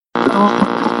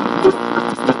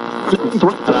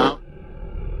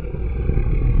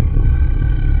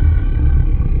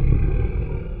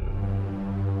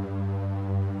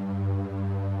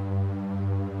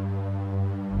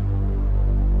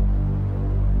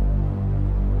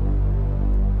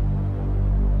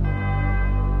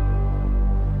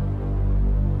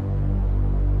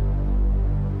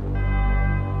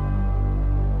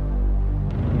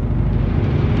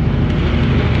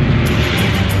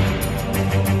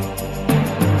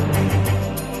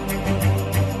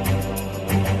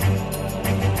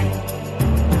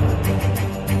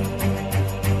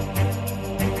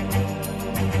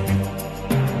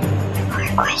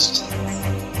Questions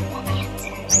and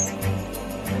answers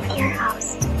with your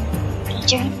host,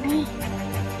 Adrian Lee.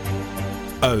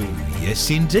 Oh, yes,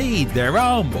 indeed. There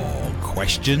are more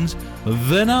questions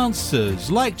than answers.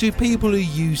 Like, do people who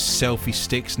use selfie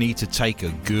sticks need to take a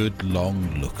good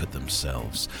long look at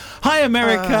themselves? Hi,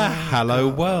 America. Hello,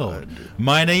 world.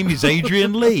 My name is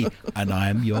Adrian Lee, and I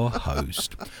am your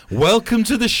host. Welcome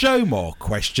to the show, More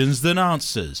Questions Than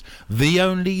Answers, the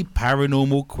only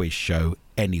paranormal quiz show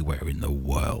anywhere in the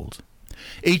world.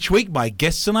 Each week, my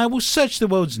guests and I will search the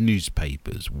world's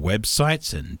newspapers,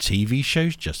 websites and TV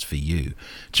shows just for you,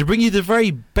 to bring you the very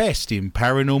best in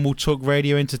paranormal talk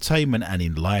radio entertainment and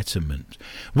enlightenment.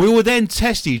 We will then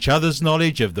test each other's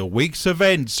knowledge of the week's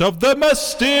events of the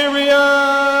mysterious,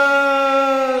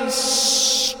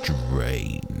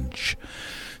 strange,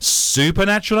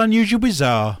 supernatural, unusual,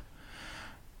 bizarre,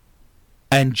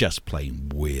 and just plain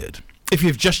weird. If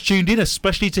you've just tuned in,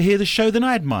 especially to hear the show, then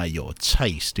I admire your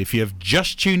taste. If you have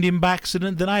just tuned in by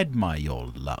accident, then I admire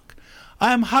your luck.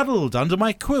 I am huddled under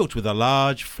my quilt with a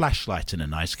large flashlight and a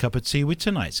nice cup of tea with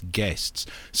tonight's guests,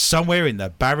 somewhere in the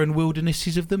barren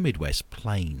wildernesses of the Midwest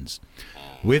Plains,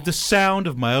 with the sound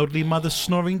of my elderly mother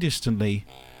snoring distantly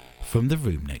from the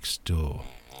room next door.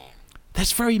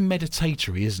 That's very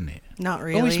meditatory, isn't it? Not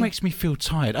really. Always makes me feel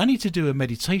tired. I need to do a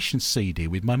meditation CD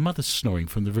with my mother snoring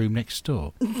from the room next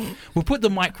door. We'll put the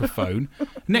microphone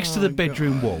next to the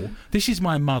bedroom wall. This is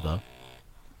my mother.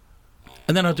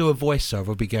 And then I'll do a voiceover.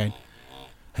 I'll be going,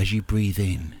 as you breathe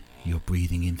in, you're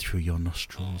breathing in through your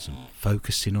nostrils and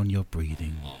focusing on your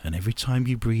breathing. And every time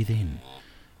you breathe in,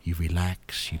 you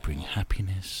relax, you bring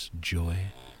happiness, joy,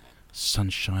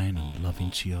 sunshine and love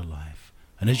into your life.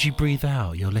 And as you breathe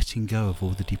out, you're letting go of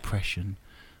all the depression,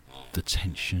 the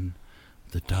tension,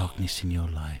 the darkness in your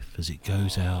life as it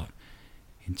goes out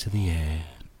into the air,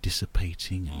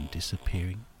 dissipating and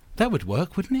disappearing. That would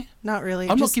work, wouldn't it? Not really.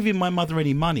 I'm not giving my mother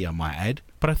any money, I might add,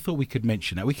 but I thought we could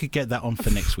mention that. We could get that on for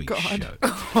next week's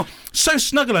show. So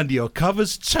snuggle under your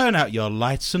covers, turn out your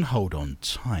lights and hold on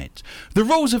tight. The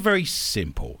rules are very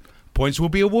simple. Points will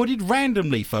be awarded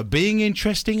randomly for being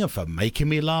interesting and for making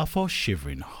me laugh or shiver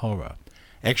in horror.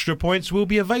 Extra points will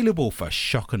be available for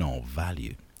shock and awe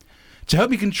value. To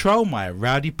help me control my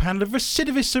rowdy panel of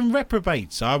recidivists and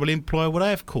reprobates, I will employ what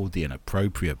I have called the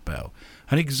inappropriate bell.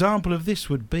 An example of this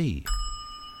would be: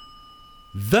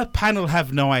 the panel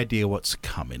have no idea what's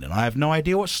coming, and I have no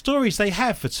idea what stories they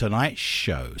have for tonight's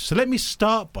show. So let me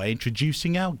start by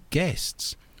introducing our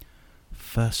guests.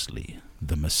 Firstly,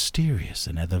 the mysterious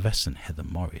and effervescent Heather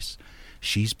Morris.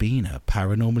 She's been a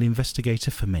paranormal investigator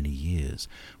for many years,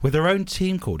 with her own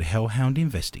team called Hellhound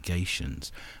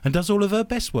Investigations, and does all of her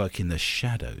best work in the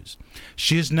shadows.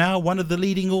 She is now one of the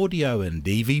leading audio and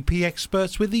EVP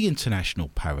experts with the International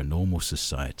Paranormal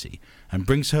Society, and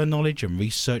brings her knowledge and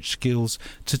research skills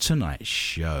to tonight's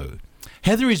show.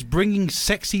 Heather is bringing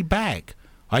sexy back.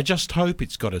 I just hope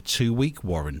it's got a 2-week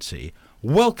warranty.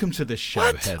 Welcome to the show,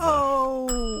 What? Heather.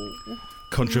 Oh,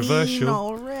 Controversial.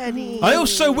 already. I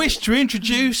also wish to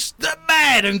introduce the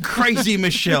mad and crazy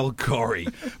Michelle Corey.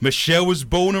 Michelle was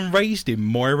born and raised in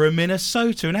Moira,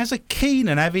 Minnesota, and has a keen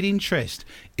and avid interest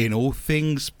in all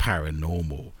things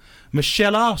paranormal.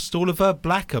 Michelle asked all of her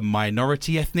black and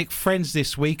minority ethnic friends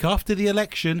this week after the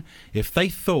election if they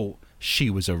thought she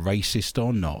was a racist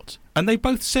or not. And they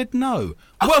both said no.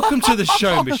 Welcome to the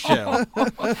show, Michelle.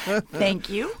 Thank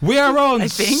you. We are on I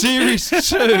think. Series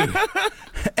 2,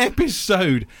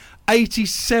 Episode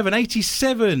 87.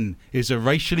 87 is a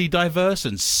racially diverse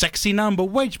and sexy number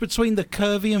wedged between the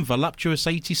curvy and voluptuous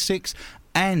 86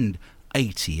 and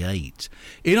 88.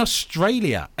 In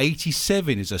Australia,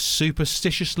 87 is a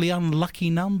superstitiously unlucky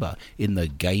number in the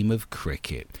game of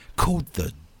cricket, called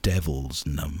the Devil's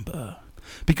Number.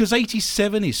 Because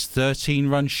 87 is 13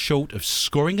 runs short of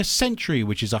scoring a century,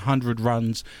 which is 100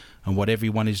 runs, and what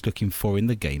everyone is looking for in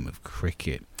the game of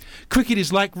cricket. Cricket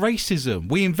is like racism.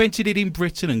 We invented it in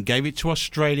Britain and gave it to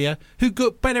Australia, who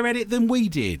got better at it than we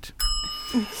did.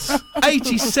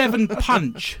 87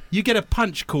 punch. You get a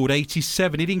punch called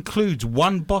 87. It includes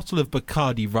 1 bottle of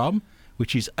Bacardi rum,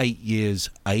 which is 8 years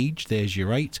age. There's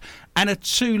your 8. And a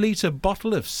 2-litre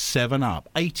bottle of 7-Up.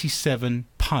 87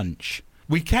 punch.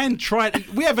 We can try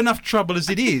it. We have enough trouble as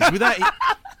it is. Without it.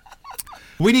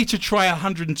 We need to try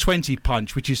 120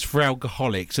 punch, which is for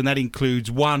alcoholics, and that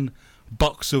includes 1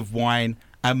 box of wine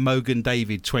and Mogan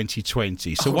David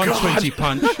 2020. So 120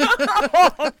 punch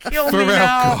for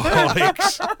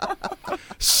alcoholics.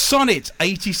 Sonnet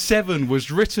 87 was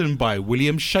written by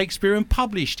William Shakespeare and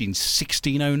published in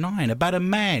 1609 about a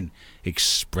man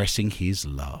expressing his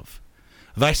love.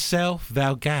 Thyself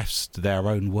thou gav'st thou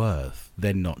own worth,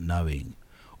 then not knowing,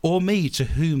 or me to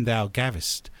whom thou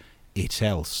gav'st it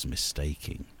else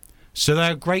mistaking. So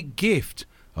thou great gift,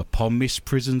 upon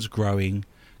misprisons growing,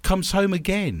 comes home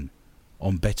again,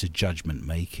 on better judgment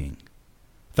making.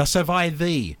 Thus have I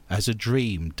thee, as a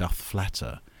dream doth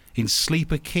flatter, in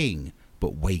sleep a king,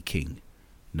 but waking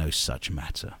no such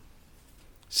matter.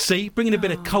 See, bringing a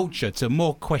bit of culture to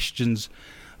more questions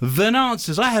than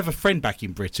answers. I have a friend back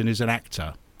in Britain who's an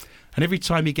actor, and every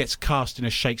time he gets cast in a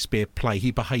Shakespeare play,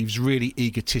 he behaves really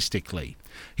egotistically.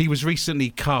 He was recently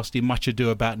cast in Much Ado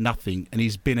About Nothing, and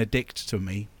he's been a dick to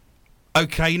me.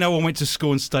 OK, no one went to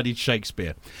school and studied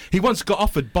Shakespeare. He once got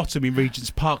offered bottom in Regent's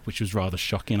Park, which was rather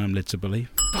shocking, I'm led to believe.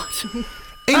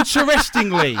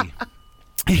 Interestingly,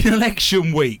 in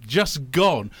election week, just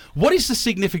gone, what is the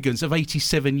significance of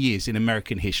 87 years in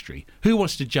American history? Who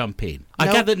wants to jump in? I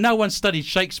gather no one studied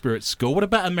Shakespeare at school. What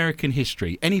about American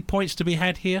history? Any points to be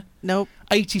had here? Nope.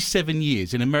 87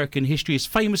 years in American history is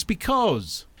famous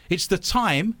because it's the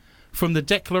time from the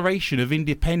Declaration of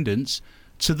Independence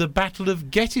to the Battle of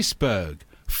Gettysburg,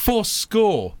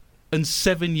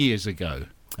 407 years ago.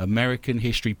 American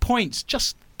history. Points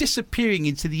just disappearing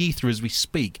into the ether as we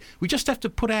speak. We just have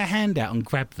to put our hand out and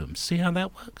grab them. See how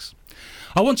that works?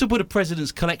 I want to put a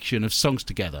president's collection of songs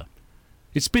together.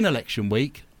 It's been election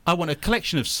week. I want a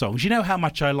collection of songs. You know how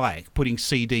much I like putting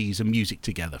CDs and music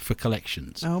together for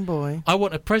collections. Oh, boy. I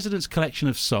want a president's collection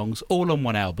of songs all on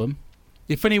one album.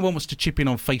 If anyone wants to chip in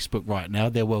on Facebook right now,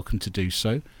 they're welcome to do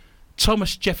so.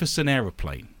 Thomas Jefferson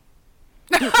Aeroplane.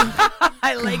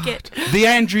 I like it. The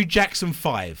Andrew Jackson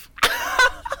 5.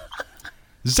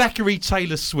 Zachary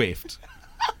Taylor Swift.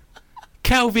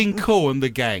 Calvin Coe and the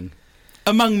Gang.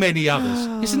 Among many others.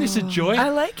 Isn't this a joy? I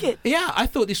like it. Yeah, I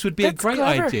thought this would be That's a great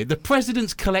clever. idea. The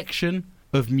President's Collection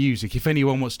of Music, if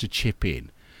anyone wants to chip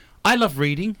in. I love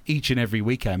reading each and every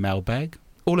week our mailbag.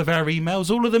 All of our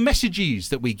emails, all of the messages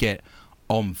that we get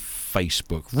on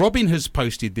Facebook. Robin has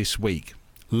posted this week.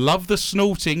 Love the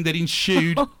snorting that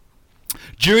ensued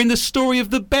during the story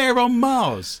of the bear on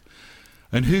Mars.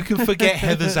 And who can forget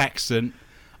Heather's accent?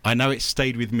 I know it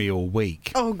stayed with me all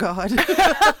week. Oh, God.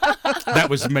 That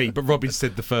was me, but Robin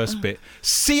said the first bit.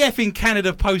 CF in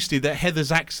Canada posted that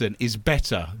Heather's accent is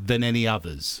better than any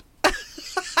others.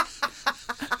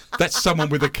 That's someone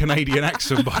with a Canadian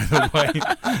accent, by the way.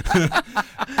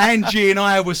 Angie in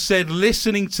Iowa said,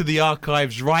 listening to the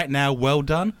archives right now, well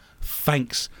done.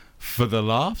 Thanks for the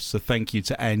laughs. So thank you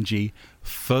to Angie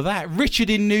for that.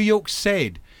 Richard in New York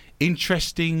said,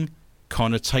 interesting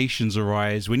connotations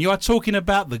arise when you are talking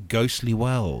about the ghostly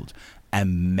world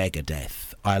and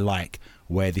Megadeth. I like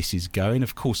where this is going.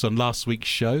 Of course, on last week's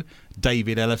show,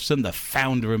 David Ellefson, the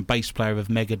founder and bass player of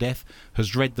Megadeth,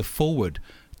 has read the foreword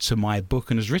to my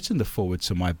book and has written the foreword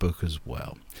to my book as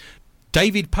well.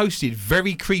 David posted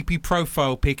very creepy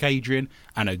profile pic, Adrian,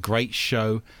 and a great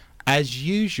show as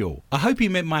usual. I hope he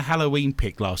meant my Halloween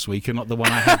pic last week and not the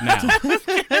one I have now.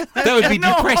 That would be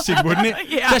depressing, wouldn't it?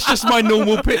 Yeah. That's just my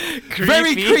normal pic.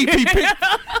 Very creepy pic.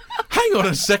 Hang on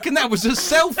a second, that was a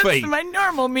selfie. That's my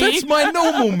normal me. That's my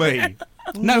normal me.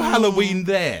 No Halloween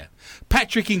there.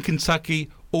 Patrick in Kentucky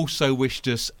also wished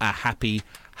us a happy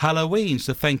Halloween.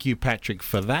 So thank you, Patrick,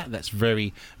 for that. That's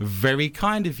very, very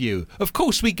kind of you. Of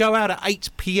course, we go out at 8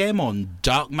 p.m. on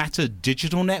Dark Matter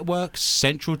Digital Network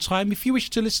Central Time. If you wish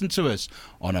to listen to us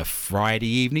on a Friday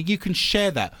evening, you can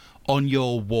share that on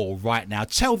your wall right now.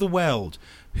 Tell the world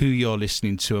who you're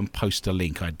listening to and post a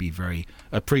link. I'd be very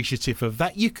appreciative of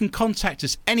that. You can contact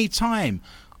us anytime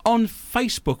on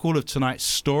Facebook. All of tonight's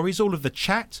stories, all of the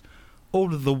chat,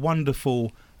 all of the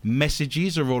wonderful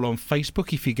messages are all on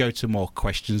Facebook. If you go to More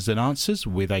Questions Than Answers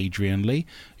with Adrian Lee,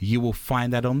 you will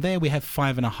find that on there. We have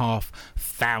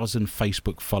 5,500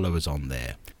 Facebook followers on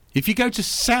there. If you go to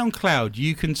SoundCloud,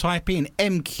 you can type in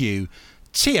MQTA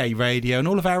TA Radio and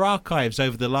all of our archives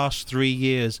over the last 3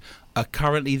 years are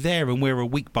currently there, and we're a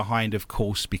week behind, of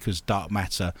course, because Dark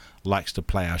Matter likes to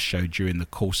play our show during the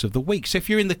course of the week. So if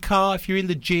you're in the car, if you're in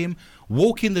the gym,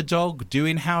 walking the dog,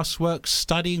 doing housework,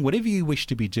 studying, whatever you wish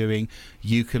to be doing,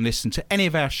 you can listen to any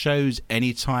of our shows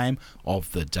any time of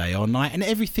the day or night, and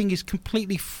everything is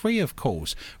completely free, of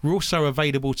course. We're also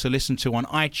available to listen to on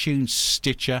iTunes,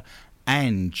 Stitcher,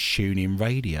 and TuneIn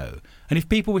Radio. And if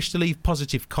people wish to leave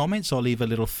positive comments or leave a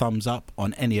little thumbs up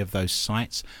on any of those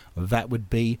sites, that would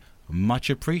be much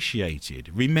appreciated.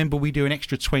 Remember, we do an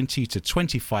extra 20 to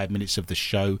 25 minutes of the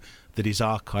show that is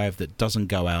archived that doesn't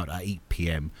go out at 8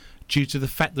 p.m. due to the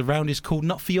fact the round is called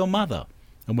Not For Your Mother,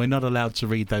 and we're not allowed to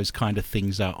read those kind of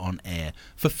things out on air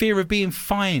for fear of being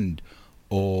fined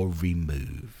or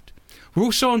removed. We're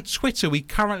also on Twitter. We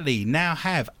currently now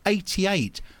have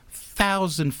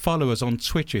 88,000 followers on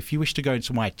Twitter. If you wish to go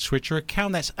into my Twitter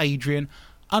account, that's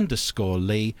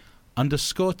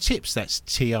Adrian_Lee_tips. That's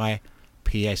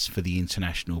TIPS for the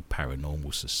International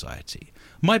Paranormal Society.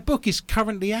 My book is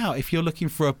currently out if you're looking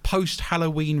for a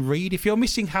post-Halloween read. If you're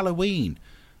missing Halloween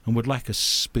and would like a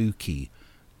spooky,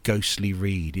 ghostly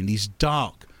read in these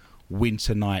dark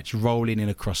winter nights rolling in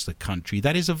across the country,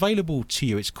 that is available to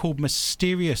you. It's called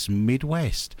Mysterious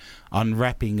Midwest,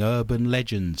 Unwrapping Urban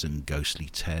Legends and Ghostly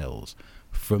Tales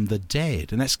from the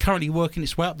Dead, and that's currently working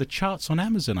its way up the charts on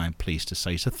Amazon, I'm pleased to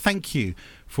say. So thank you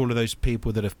for all of those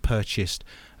people that have purchased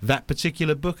that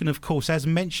particular book. And of course, as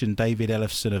mentioned, David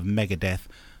Ellefson of Megadeth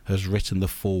has written the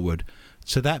foreword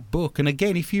to that book. And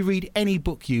again, if you read any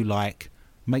book you like,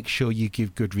 make sure you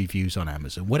give good reviews on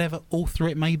Amazon, whatever author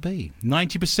it may be.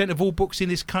 90% of all books in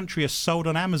this country are sold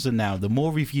on Amazon now. The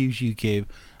more reviews you give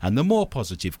and the more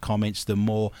positive comments, the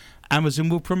more Amazon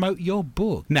will promote your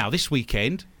book. Now, this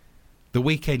weekend, the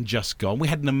weekend just gone, we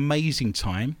had an amazing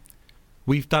time.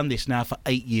 We've done this now for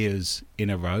 8 years in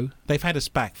a row. They've had us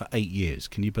back for 8 years.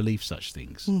 Can you believe such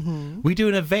things? Mm-hmm. We do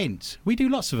an event. We do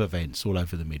lots of events all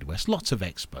over the Midwest, lots of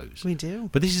expos. We do.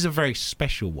 But this is a very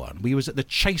special one. We was at the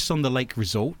Chase on the Lake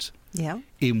Resort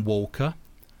in Walker,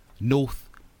 North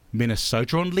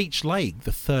Minnesota, on Leech Lake,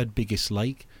 the third biggest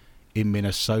lake in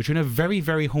Minnesota, in a very,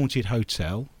 very haunted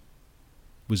hotel.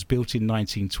 Was built in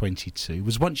 1922.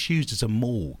 Was once used as a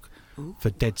morgue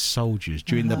for dead soldiers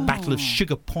during the Battle of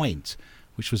Sugar Point,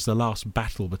 which was the last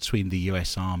battle between the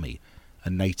US Army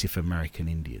and Native American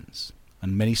Indians.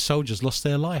 And many soldiers lost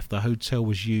their life. The hotel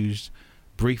was used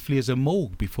briefly as a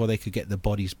morgue before they could get the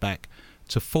bodies back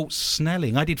to Fort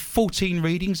Snelling. I did 14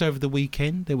 readings over the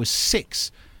weekend. There was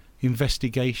 6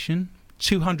 investigation,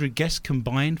 200 guests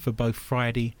combined for both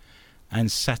Friday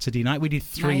and Saturday night. We did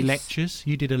 3 lectures.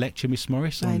 You did a lecture, Miss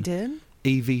Morris, on I did.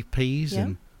 EVPs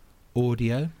and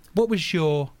audio. What was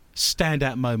your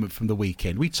standout moment from the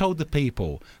weekend? We told the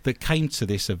people that came to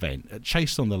this event at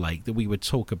Chase on the Lake that we would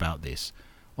talk about this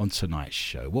on tonight's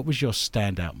show. What was your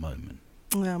standout moment?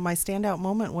 My standout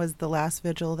moment was the last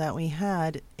vigil that we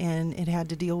had, and it had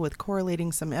to deal with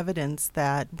correlating some evidence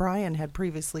that Brian had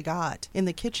previously got in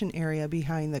the kitchen area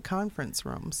behind the conference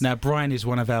rooms. Now, Brian is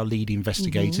one of our lead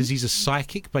investigators. He's a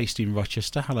psychic based in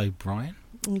Rochester. Hello, Brian.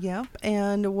 Yep,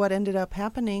 and what ended up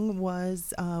happening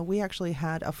was we actually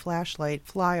had a flashlight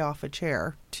fly off a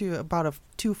chair to about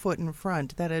 2 foot in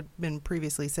front that had been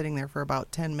previously sitting there for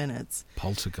about 10 minutes.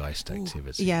 Poltergeist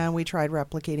activity. Yeah, we tried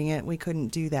replicating it. We couldn't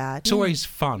do that. It's always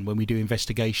fun when we do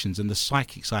investigations, and the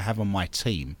psychics I have on my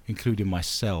team, including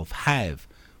myself, have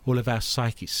all of our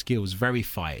psychic skills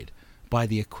verified by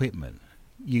the equipment.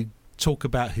 You talk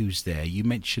about who's there, you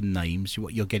mention names,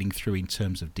 what you're getting through in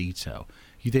terms of detail.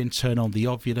 You then turn on the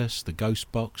Ovulus, the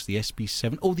Ghost Box, the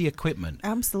SB7, all the equipment.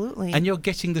 Absolutely. And you're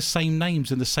getting the same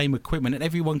names and the same equipment, and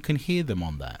everyone can hear them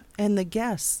on that. And the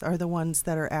guests are the ones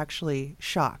that are actually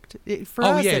shocked. For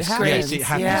us, yes, it happens. yes, it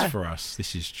happens for us.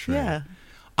 This is true. Yeah.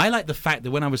 I like the fact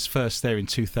that when I was first there in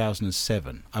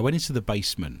 2007, I went into the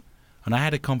basement and I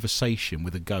had a conversation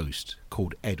with a ghost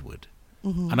called Edward.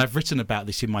 Mm-hmm. And I've written about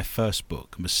this in my first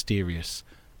book, Mysterious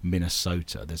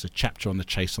Minnesota. There's a chapter on the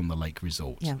Chase on the Lake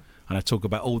Resort. Yeah. And I talk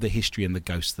about all the history and the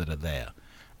ghosts that are there.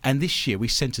 And this year we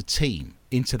sent a team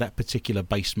into that particular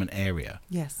basement area.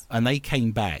 Yes. And they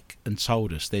came back and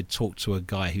told us they'd talked to a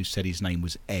guy who said his name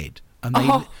was Ed.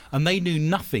 And they knew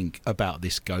nothing about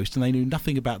this ghost, and they knew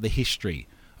nothing about the history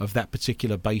of that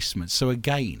particular basement. So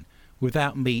again,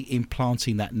 without me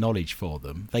implanting that knowledge for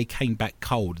them, they came back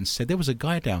cold and said there was a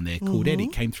guy down there called Eddie,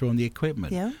 came through on the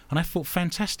equipment. Yeah. And I thought,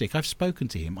 fantastic, I've spoken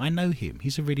to him, I know him,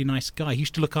 he's a really nice guy. He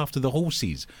used to look after the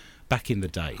horses back in the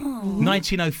day.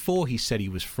 1904 he said he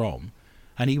was from,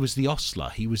 and he was the ostler,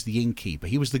 he was the innkeeper,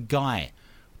 he was the guy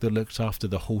that looked after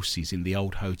the horses in the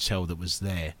old hotel that was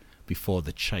there before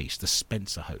the chase, the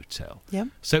Spencer Hotel. Yep.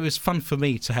 So it was fun for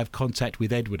me to have contact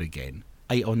with Edward again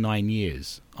 8 or 9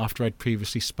 years after I'd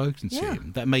previously spoken to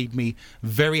him. That made me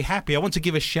very happy. I want to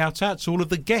give a shout out to all of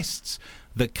the guests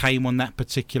that came on that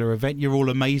particular event. You're all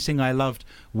amazing. I loved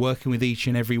working with each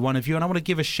and every one of you. And I want to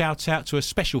give a shout out to a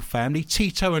special family,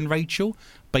 Tito and Rachel,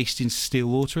 based in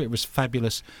Stillwater. It was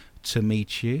fabulous to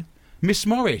meet you. Miss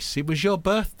Morris, it was your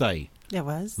birthday. It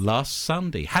was. Last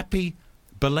Sunday. Happy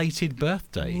belated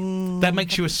birthday. That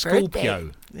makes you a Scorpio.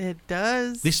 It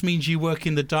does. This means you work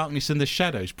in the darkness and the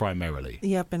shadows primarily.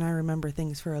 Yep, and I remember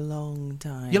things for a long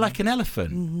time. You're like an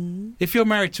elephant. Mm-hmm. If you're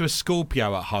married to a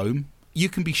Scorpio at home, you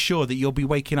can be sure that you'll be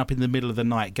waking up in the middle of the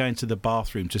night, going to the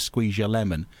bathroom to squeeze your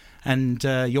lemon, and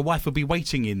your wife will be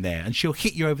waiting in there, and she'll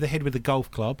hit you over the head with a golf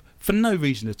club for no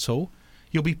reason at all.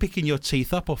 You'll be picking your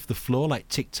teeth up off the floor like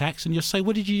Tic Tacs, and you'll say,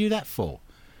 "What did you do that for?"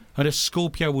 And a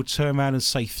Scorpio will turn around and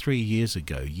say, 3 years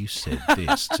ago, you said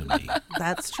this to me.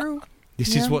 That's true.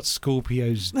 This is what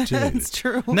Scorpios do. That's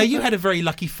true. Now, you had a very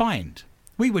lucky find.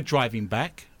 We were driving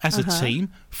back as a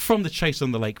team from the Chase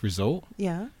on the Lake Resort.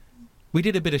 Yeah. We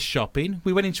did a bit of shopping.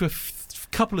 We went into a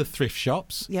couple of thrift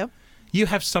shops. Yep. You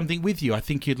have something with you I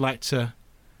think you'd like to...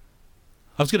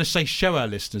 I was going to say show our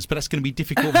listeners, but that's going to be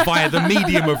difficult via the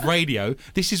medium of radio.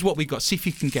 This is what we got. See if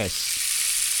you can guess.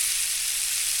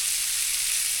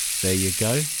 There you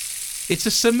go. It's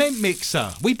a cement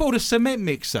mixer. We bought a cement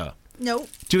mixer. No.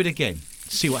 Do it again.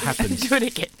 See what happens. Do it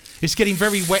again. It's getting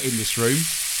very wet in this room.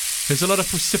 There's a lot of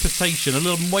precipitation, a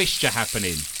little moisture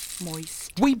happening.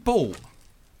 Moist. We bought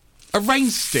a rain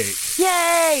stick.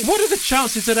 Yay! What are the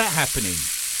chances of that happening?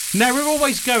 Now, we're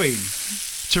always going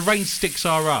to Rain Sticks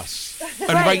R Us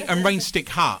and Rain Stick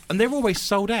Hut, and they're always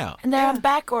sold out. And they're on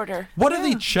back order. What are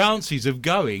the chances of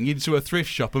going into a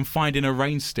thrift shop and finding a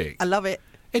rain stick? I love it.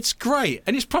 It's great,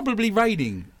 and it's probably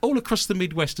raining all across the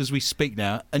Midwest as we speak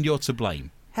now, and you're to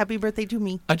blame. Happy birthday to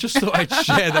me. I just thought I'd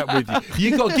share that with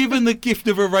you. You got given the gift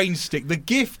of a rain stick, the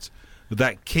gift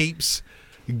that keeps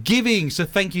giving. So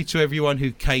thank you to everyone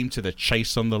who came to the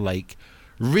Chase on the Lake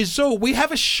Resort. We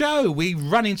have a show. We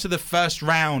run into the first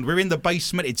round. We're in the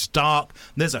basement. It's dark.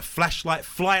 There's a flashlight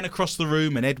flying across the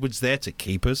room, and Edward's there to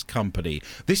keep us company.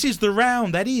 This is the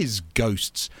round that is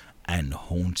Ghosts and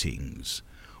Hauntings.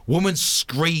 Woman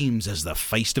screams as the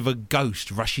face of a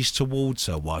ghost rushes towards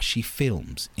her while she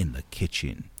films in the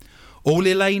kitchen. All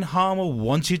Elaine Harmer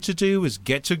wanted to do was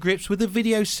get to grips with the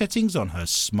video settings on her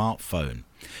smartphone.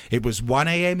 It was 1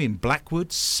 a.m. in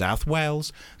Blackwood, South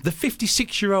Wales. The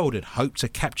 56-year-old had hoped to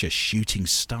capture shooting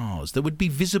stars that would be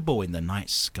visible in the night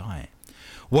sky.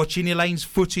 Watching Elaine's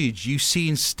footage, you see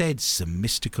instead some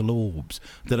mystical orbs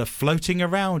that are floating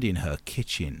around in her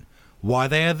kitchen. Why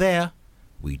they are there,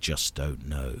 we just don't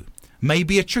know.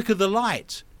 Maybe a trick of the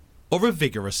light or a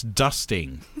vigorous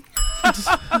dusting.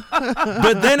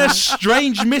 But then a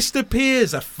strange mist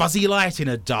appears, a fuzzy light in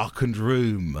a darkened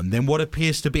room, and then what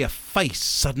appears to be a face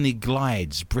suddenly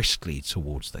glides briskly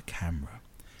towards the camera.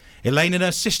 Elaine and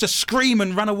her sister scream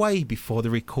and run away before the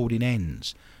recording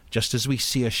ends, just as we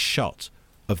see a shot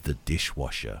of the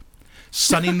dishwasher.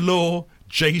 Son-in-law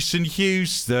Jason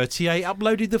Hughes, 38,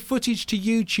 uploaded the footage to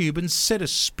YouTube and said a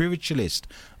spiritualist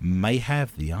may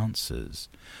have the answers.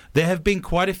 There have been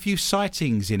quite a few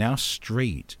sightings in our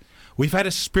street. We've had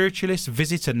a spiritualist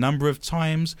visit a number of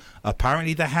times.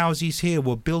 Apparently the houses here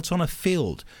were built on a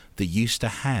field that used to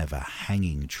have a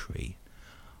hanging tree.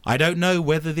 I don't know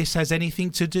whether this has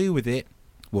anything to do with it.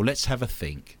 Well, let's have a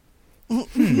think.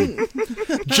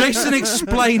 Jason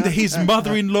explained that his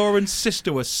mother-in-law and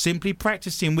sister were simply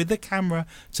practicing with the camera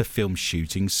to film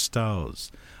shooting stars,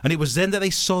 and it was then that they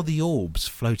saw the orbs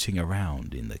floating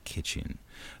around in the kitchen.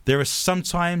 There are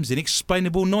sometimes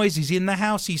inexplainable noises in the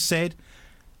house, he said.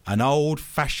 An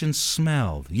old-fashioned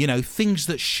smell, things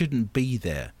that shouldn't be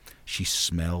there. She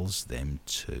smells them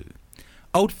too.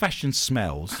 Old-fashioned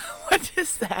smells. What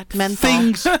is that? Menthol.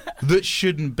 Things that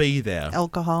shouldn't be there.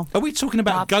 Alcohol. Are we talking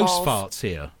about Mothballs. ghost farts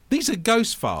here? These are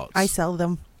ghost farts. I sell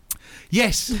them.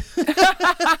 Yes.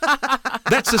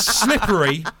 That's a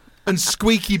slippery and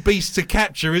squeaky beast to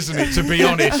capture, isn't it, to be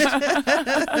honest?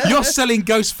 You're selling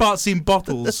ghost farts in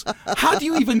bottles. How do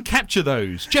you even capture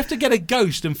those? Do you have to get a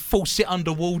ghost and force it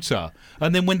underwater?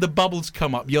 And then when the bubbles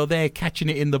come up, you're there catching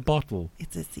it in the bottle?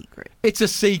 It's a secret. It's a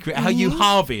secret how you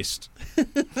harvest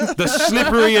the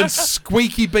slippery and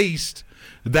squeaky beast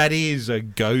that is a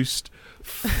ghost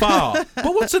fart.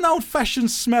 But what's an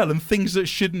old-fashioned smell and things that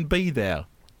shouldn't be there?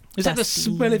 Is that the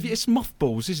smell of it's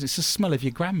mothballs, isn't it? It's the smell of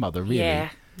your grandmother, really. Yeah.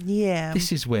 Yeah.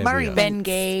 This is where Murray we are. Ben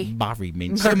Gay. Murray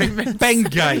mince. Murray mince. Ben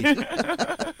Gay.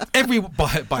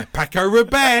 by Paco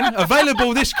Rabanne,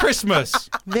 available this Christmas.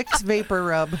 Vicks Vapor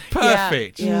Rub.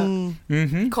 Perfect. Yeah.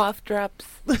 Cough drops.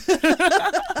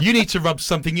 You need to rub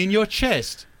something in your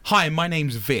chest. Hi, my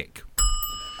name's Vic.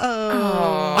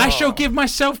 Oh. I shall give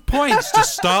myself points to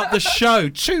start the show.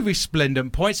 2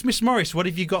 resplendent points. Miss Morris, what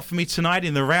have you got for me tonight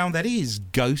in the round that is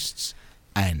ghosts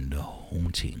and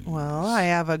hauntings? Well, I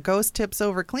have a ghost tips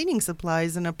over cleaning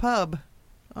supplies in a pub.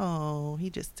 Oh,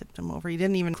 he just tipped him over. He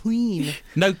didn't even clean.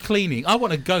 No cleaning. I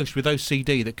want a ghost with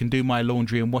OCD that can do my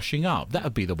laundry and washing up. That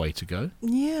would be the way to go.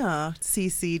 Yeah.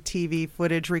 CCTV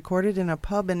footage recorded in a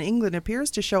pub in England appears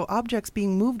to show objects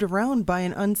being moved around by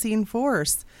an unseen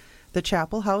force. The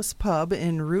Chapel House pub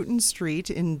in Ruton Street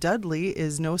in Dudley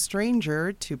is no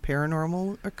stranger to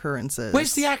paranormal occurrences.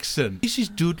 Where's the accent? This is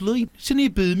Dudley. It's near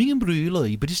Birmingham,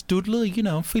 really, but it's Dudley. You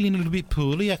know, I'm feeling a little bit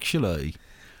poorly, actually.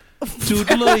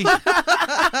 Dudley.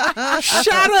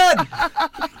 Sharon!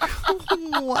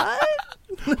 What?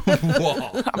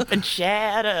 What? I've been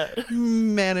shattered.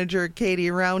 Manager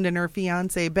Katie Round and her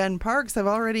fiance Ben Parks have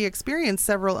already experienced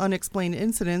several unexplained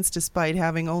incidents despite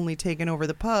having only taken over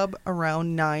the pub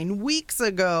around 9 weeks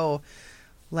ago.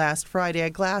 Last Friday,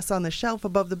 a glass on the shelf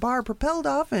above the bar propelled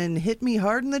off and hit me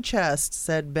hard in the chest,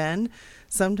 said Ben.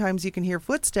 Sometimes you can hear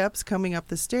footsteps coming up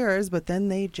the stairs, but then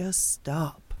they just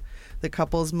stop. The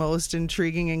couple's most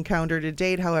intriguing encounter to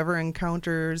date, however,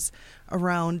 encounters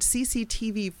around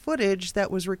CCTV footage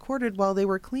that was recorded while they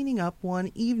were cleaning up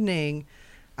one evening.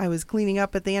 I was cleaning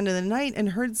up at the end of the night and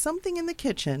heard something in the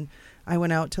kitchen. I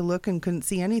went out to look and couldn't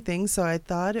see anything, so I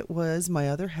thought it was my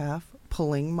other half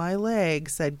pulling my leg,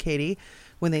 said Katie.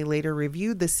 When they later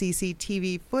reviewed the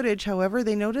CCTV footage, however,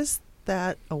 they noticed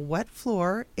that a wet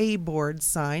floor A-board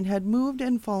sign had moved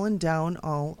and fallen down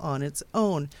all on its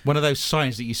own. One of those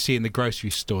signs that you see in the grocery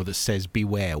store that says,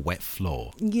 beware, wet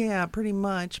floor. Yeah, pretty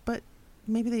much, but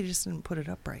maybe they just didn't put it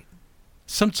up right.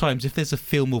 Sometimes if there's a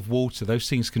film of water, those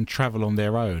things can travel on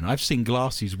their own. I've seen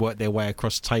glasses work their way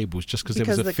across tables just because there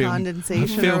was a film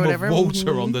of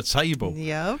water on the table.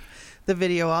 Yep. The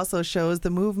video also shows the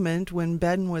movement when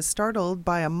Ben was startled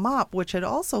by a mop, which had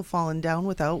also fallen down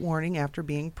without warning after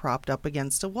being propped up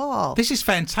against a wall. This is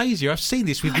Fantasia. I've seen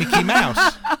this with Mickey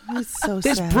Mouse. It's so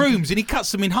There's sad. brooms and he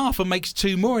cuts them in half and makes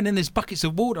 2 more, and then there's buckets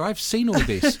of water. I've seen all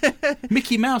this.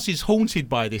 Mickey Mouse is haunted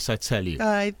by this, I tell you.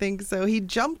 I think so. He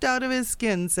jumped out of his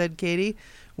skin, said Katie.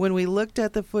 When we looked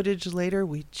at the footage later,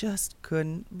 we just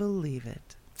couldn't believe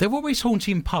it. They're always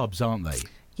haunting pubs, aren't they?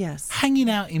 Yes. Hanging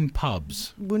out in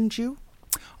pubs. Wouldn't you?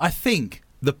 I think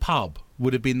the pub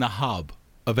would have been the hub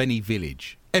of any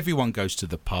village. Everyone goes to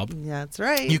the pub. That's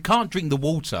right. You can't drink the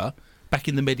water back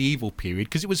in the medieval period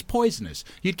because it was poisonous.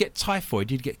 You'd get typhoid,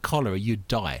 you'd get cholera, you'd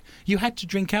die. You had to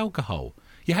drink alcohol.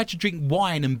 You had to drink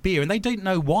wine and beer, and they don't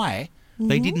know why.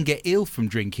 They didn't get ill from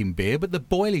drinking beer, but the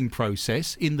boiling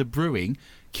process in the brewing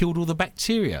killed all the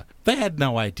bacteria. They had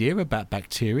no idea about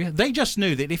bacteria. They just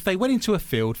knew that if they went into a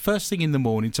field first thing in the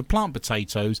morning to plant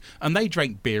potatoes and they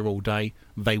drank beer all day,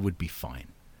 they would be fine.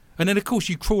 And then, of course,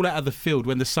 you crawl out of the field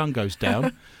when the sun goes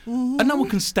down and no one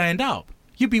can stand up.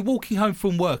 You'd be walking home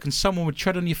from work and someone would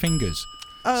tread on your fingers.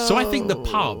 Oh. So I think the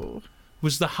pub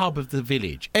was the hub of the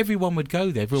village. Everyone would go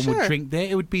there. Everyone would drink there.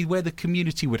 It would be where the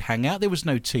community would hang out. There was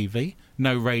no TV,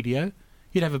 no radio.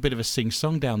 You'd have a bit of a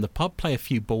sing-song down the pub, play a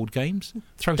few board games,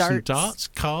 throw some darts,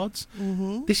 cards.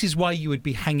 This is why you would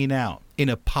be hanging out in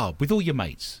a pub with all your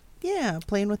mates. Yeah,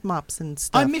 playing with mops and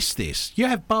stuff. I miss this. You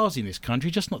have bars in this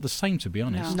country, just not the same, to be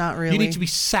honest. No. Not really. You need to be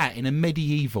sat in a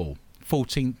medieval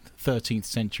 14th, 13th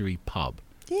century pub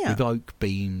with oak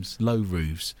beams, low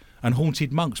roofs, and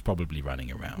haunted monks probably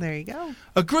running around. There you go.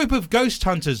 A group of ghost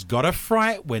hunters got a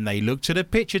fright when they looked at a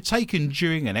picture taken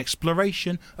during an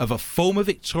exploration of a former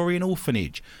Victorian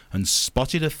orphanage and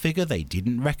spotted a figure they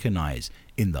didn't recognise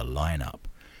in the lineup.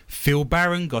 Phil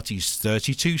Barron got his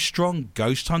 32-strong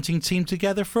ghost hunting team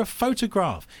together for a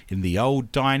photograph in the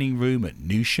old dining room at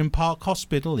Newsham Park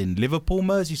Hospital in Liverpool,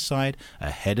 Merseyside,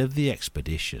 ahead of the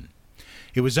expedition.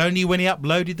 It was only when he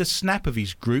uploaded the snap of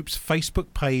his group's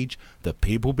Facebook page that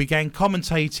people began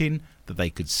commentating that they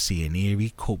could see an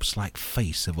eerie corpse-like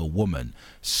face of a woman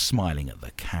smiling at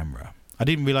the camera. I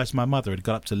didn't realise my mother had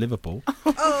got up to Liverpool.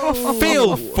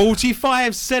 Phil,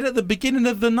 45, said at the beginning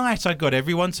of the night, I got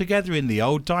everyone together in the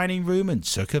old dining room and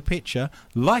took a picture,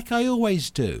 like I always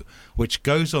do, which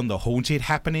goes on the Haunted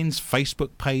Happenings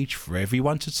Facebook page for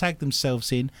everyone to tag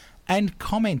themselves in and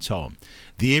comment on.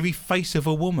 The eerie face of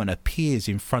a woman appears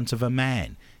in front of a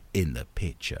man in the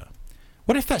picture.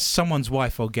 What if that's someone's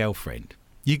wife or girlfriend?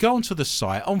 You go onto the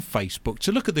site on Facebook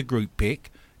to look at the group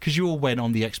pic, because you all went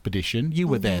on the expedition. You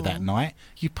were there that night.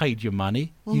 You paid your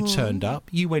money. You turned up.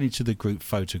 You went into the group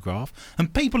photograph.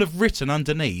 And people have written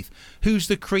underneath, who's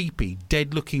the creepy,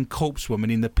 dead-looking corpse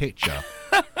woman in the picture?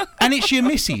 And it's your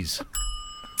missus.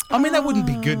 I mean, that wouldn't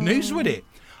be good news, would it?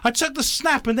 I took the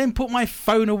snap and then put my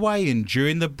phone away, and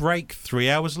during the break, 3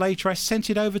 hours later, I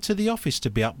sent it over to the office to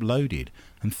be uploaded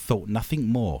and thought nothing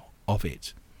more of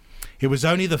it. It was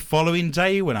only the following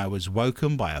day when I was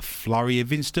woken by a flurry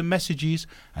of instant messages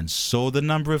and saw the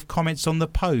number of comments on the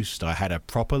post. I had a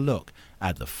proper look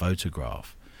at the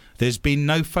photograph. There's been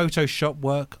no Photoshop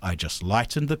work. I just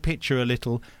lightened the picture a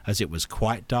little as it was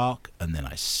quite dark, and then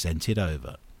I sent it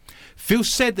over. Phil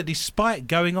said that despite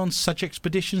going on such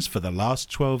expeditions for the last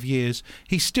 12 years,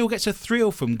 he still gets a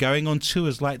thrill from going on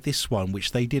tours like this one,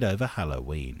 which they did over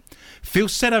Halloween. Phil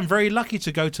said, I'm very lucky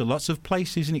to go to lots of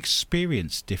places and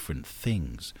experience different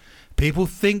things. People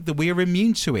think that we are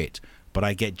immune to it, but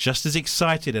I get just as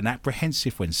excited and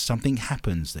apprehensive when something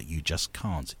happens that you just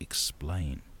can't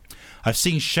explain. I've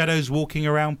seen shadows walking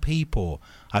around people.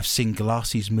 I've seen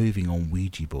glasses moving on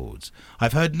Ouija boards.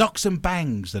 I've heard knocks and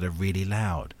bangs that are really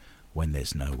loud when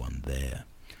there's no one there.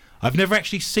 I've never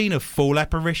actually seen a full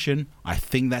apparition. I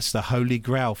think that's the holy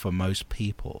grail for most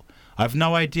people. I've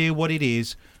no idea what it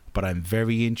is, but I'm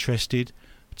very interested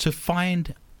to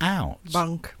find out.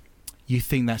 Bunk. You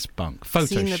think that's bunk?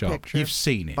 Seen the Photoshop. picture. You've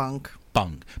seen it. Bunk.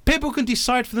 Bunk. People can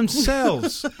decide for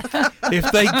themselves. If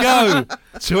they go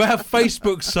to our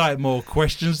Facebook site, More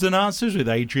Questions Than Answers with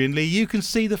Adrian Lee, you can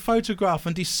see the photograph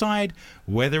and decide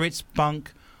whether it's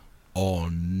bunk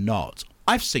or not.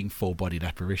 I've seen full-bodied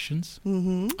apparitions.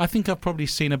 I think I've probably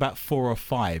seen about 4 or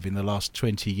 5 in the last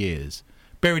 20 years.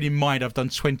 Bearing in mind I've done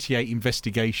 28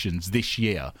 investigations this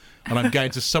year, and I'm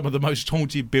going to some of the most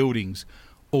haunted buildings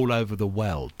all over the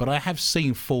world. But I have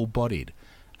seen full-bodied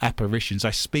apparitions.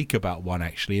 I speak about one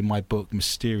actually in my book,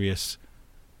 Mysterious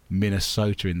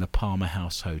Minnesota, in the Palmer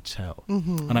House Hotel.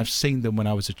 And I've seen them when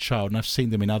I was a child, and I've seen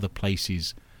them in other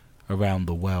places around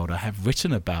the world. I have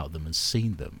written about them and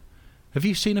seen them. Have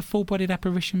you seen a full-bodied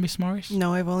apparition, Miss Morris?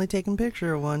 No, I've only taken a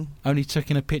picture of one. Only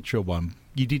taken a picture of one.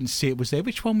 You didn't see it was there.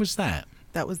 Which one was that?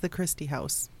 That was the Christie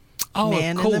house. Oh,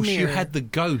 Man of in the course, you mirror. had the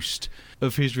ghost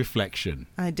of his reflection.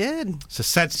 I did. It's a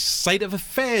sad state of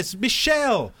affairs.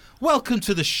 Michelle, welcome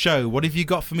to the show. What have you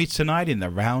got for me tonight in the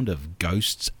round of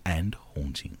ghosts and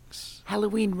hauntings?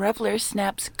 Halloween reveler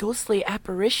snaps ghostly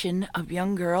apparition of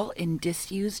young girl in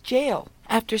disused jail.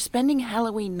 After spending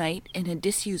Halloween night in a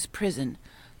disused prison,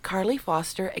 Carly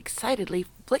Foster excitedly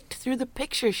flicked through the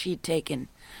pictures she'd taken,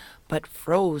 but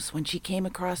froze when she came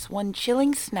across one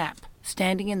chilling snap.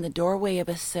 Standing in the doorway of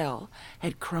a cell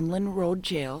at Crumlin Road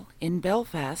Jail in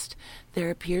Belfast, there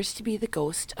appears to be the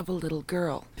ghost of a little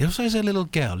girl. There also is a little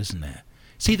girl, isn't there?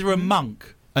 It's either a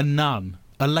monk, a nun,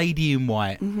 a lady in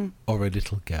white, or a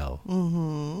little girl.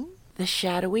 The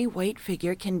shadowy white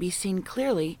figure can be seen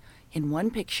clearly in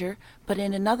one picture, but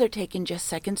in another taken just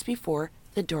seconds before,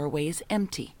 the doorway is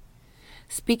empty.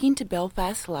 Speaking to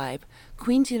Belfast Live,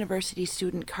 Queen's University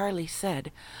student Carly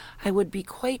said, I would be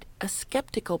quite a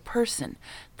skeptical person.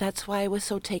 That's why I was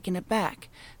so taken aback.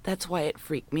 That's why it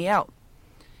freaked me out.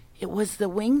 It was the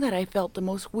wing that I felt the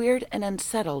most weird and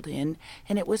unsettled in,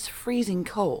 and it was freezing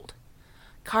cold.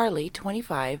 Carly,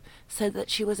 25, said that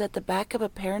she was at the back of a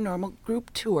paranormal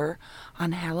group tour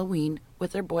on Halloween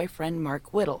with her boyfriend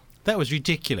Mark Whittle. That was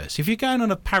ridiculous. If you're going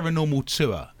on a paranormal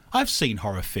tour, I've seen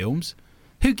horror films.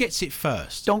 Who gets it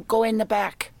first? Don't go in the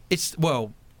back.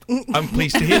 Well, I'm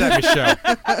pleased to hear that, Michelle.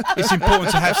 It's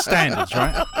important to have standards,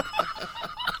 right?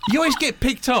 You always get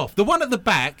picked off. The one at the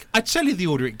back, I tell you the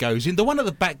order it goes in. The one at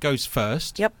the back goes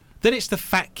first. Yep. Then it's the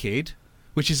fat kid,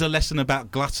 which is a lesson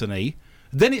about gluttony.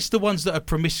 Then it's the ones that are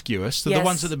promiscuous, the Yes.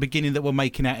 ones at the beginning that were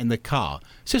making out in the car.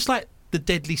 So it's like the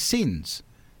deadly sins.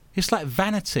 It's like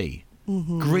vanity,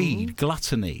 greed,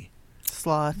 gluttony.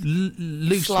 Sloth.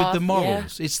 Loose Sloth, with the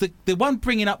morals. yeah. It's the one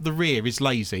bringing up the rear is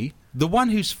lazy. The one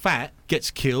who's fat gets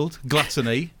killed,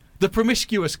 gluttony. The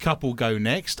promiscuous couple go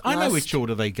next. I know Lust. which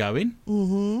order they go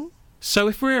in. So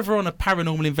if we're ever on a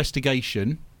paranormal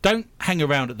investigation, don't hang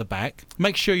around at the back.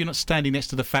 Make sure you're not standing next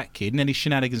to the fat kid, and any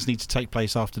shenanigans need to take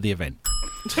place after the event.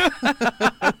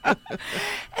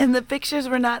 And the pictures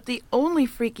were not the only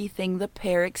freaky thing the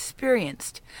pair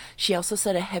experienced. She also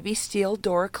said a heavy steel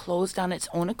door closed on its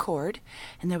own accord,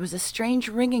 and there was a strange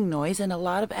ringing noise and a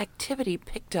lot of activity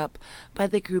picked up by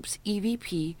the group's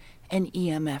EVP and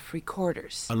EMF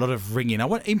recorders. A lot of ringing.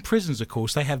 In prisons, of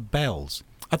course, they have bells.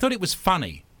 I thought it was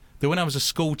funny that when I was a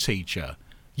school teacher,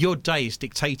 your day is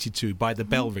dictated to by the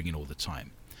bell ringing all the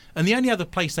time. And the only other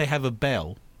place they have a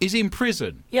bell is in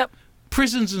prison. Yep.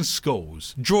 Prisons and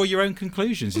schools. Draw your own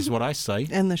conclusions is what I say.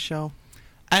 And the show.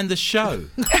 And the show.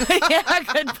 Yeah,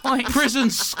 good point.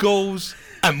 Prisons, schools,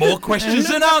 and more questions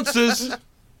than answers.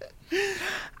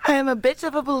 I am a bit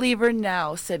of a believer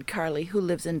now, said Carly, who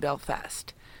lives in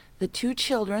Belfast. The two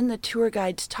children the tour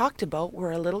guides talked about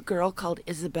were a little girl called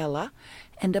Isabella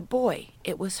and a boy.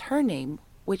 It was her name,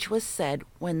 which was said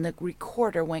when the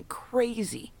recorder went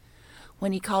crazy.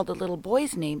 When he called the little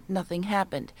boy's name, nothing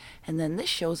happened. And then this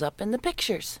shows up in the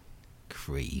pictures.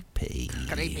 Creepy.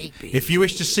 If you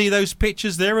wish to see those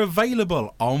pictures, they're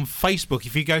available on Facebook.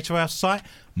 If you go to our site,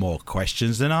 More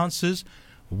Questions Than Answers,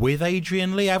 with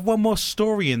Adrian Lee. I have one more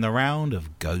story in the round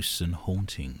of ghosts and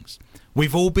hauntings.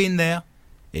 We've all been there.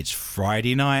 It's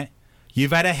Friday night.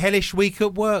 You've had a hellish week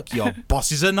at work. Your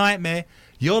boss is a nightmare.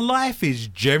 Your life is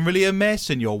generally a mess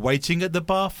and you're waiting at the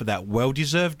bar for that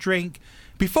well-deserved drink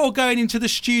before going into the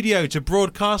studio to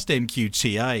broadcast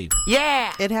MQTA.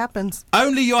 Yeah! It happens.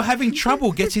 Only you're having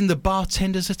trouble getting the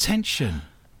bartender's attention.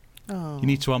 Oh. You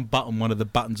need to unbutton one of the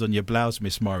buttons on your blouse,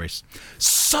 Miss Morris.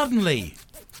 Suddenly,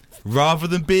 rather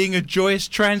than being a joyous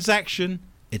transaction,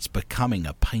 it's becoming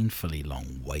a painfully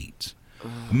long wait.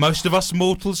 Most of us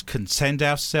mortals contend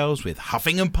ourselves with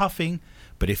huffing and puffing,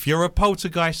 but if you're a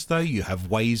poltergeist, though, you have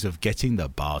ways of getting the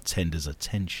bartender's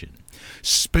attention.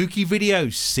 Spooky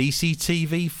videos,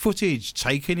 CCTV footage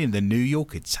taken in the New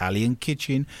York Italian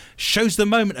kitchen shows the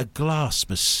moment a glass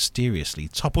mysteriously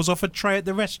topples off a tray at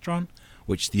the restaurant,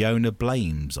 which the owner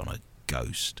blames on a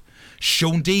ghost.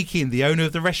 Sean Deakin, the owner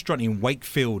of the restaurant in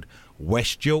Wakefield,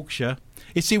 West Yorkshire.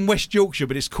 It's in West Yorkshire,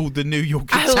 but it's called the New York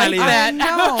Italian Kitchen.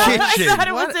 I thought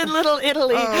it was in Little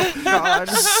Italy. Oh, God.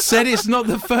 Said it's not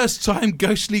the first time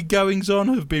ghostly goings-on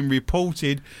have been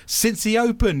reported since he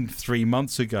opened 3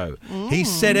 months ago. He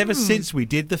said ever since we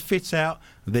did the fit-out,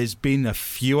 there's been a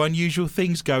few unusual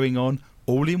things going on,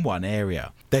 all in one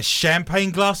area. There's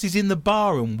champagne glasses in the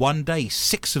bar, and one day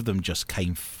 6 of them just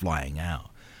came flying out.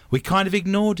 We kind of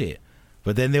ignored it.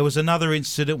 But then there was another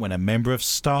incident when a member of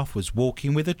staff was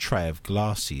walking with a tray of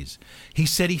glasses. He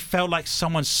said he felt like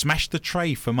someone smashed the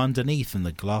tray from underneath and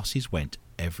the glasses went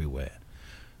everywhere.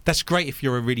 That's great if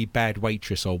you're a really bad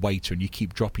waitress or waiter and you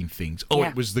keep dropping things. Oh, Yeah.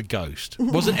 It was the ghost.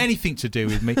 Wasn't anything to do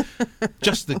with me,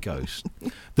 just the ghost.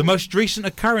 The most recent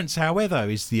occurrence, however,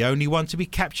 is the only one to be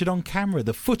captured on camera.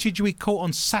 The footage we caught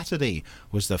on Saturday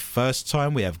was the first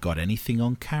time we have got anything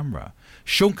on camera.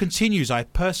 Sean continues, I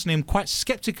personally am quite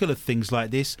sceptical of things like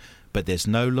this, but there's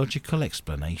no logical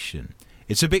explanation.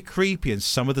 It's a bit creepy and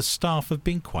some of the staff have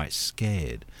been quite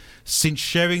scared. Since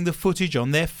sharing the footage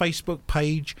on their Facebook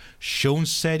page, Sean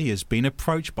said he has been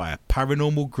approached by a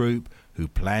paranormal group who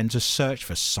plan to search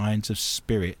for signs of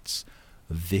spirits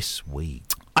this week.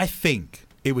 I think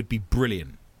it would be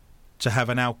brilliant to have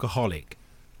an alcoholic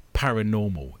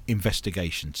paranormal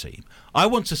investigation team. I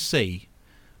want to see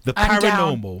the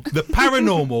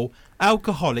paranormal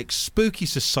alcoholic spooky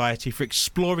society for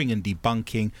exploring and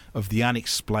debunking of the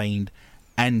unexplained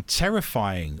and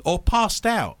terrifying, or passed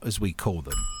out as we call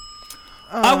them.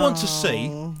 I want to see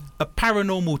a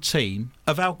paranormal team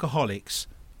of alcoholics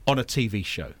on a TV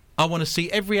show. I want to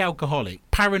see every alcoholic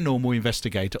paranormal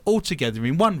investigator all together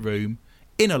in one room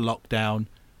in a lockdown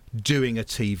doing a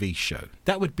TV show.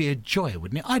 That would be a joy,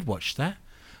 wouldn't it? I'd watch that.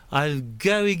 I'm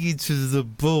going into the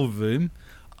ballroom.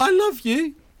 I love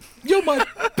you. You're my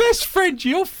best friend.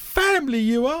 You're family,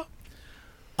 you are.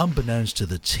 Unbeknownst to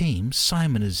the team,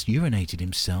 Simon has urinated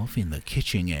himself in the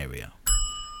kitchen area.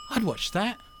 I'd watch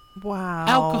that. Wow.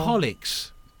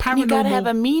 Alcoholics. Paranormal. You gotta have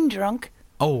a mean drunk.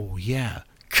 Oh, yeah.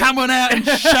 Come on out and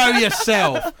show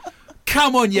yourself.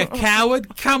 Come on, you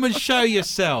coward. Come and show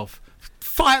yourself.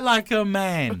 Fight like a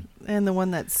man. And the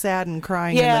one that's sad and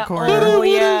crying in the Yeah. corner. Oh,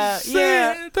 yeah.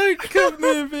 Yeah. Don't come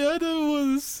near me. I don't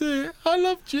want to see it. I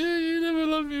loved you. You never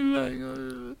loved me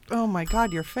back. Oh my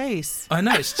God, your face. I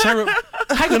know, it's terrible.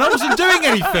 Hang on, I wasn't doing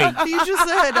anything. You just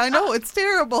said, I know, it's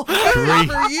terrible.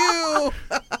 For you.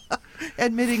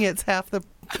 Admitting it's half the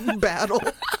battle.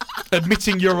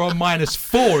 Admitting you're on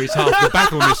 -4 is half the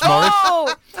battle, Miss Morris.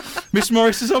 Oh! Miss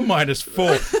Morris is on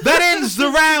 -4. That ends the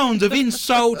round of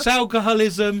insults,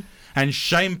 alcoholism, and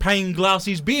champagne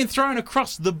glasses being thrown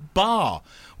across the bar.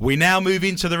 We now move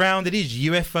into the round that is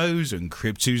UFOs and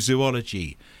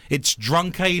cryptozoology. It's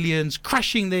drunk aliens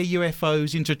crashing their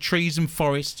UFOs into trees and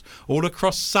forests all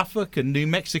across Suffolk and New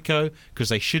Mexico because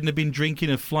they shouldn't have been drinking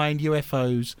and flying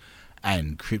UFOs.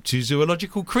 And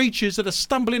cryptozoological creatures that are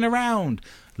stumbling around,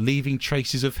 leaving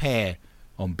traces of hair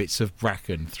on bits of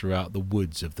bracken throughout the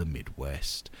woods of the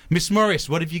Midwest. Miss Morris,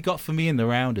 what have you got for me in the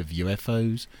round of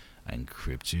UFOs and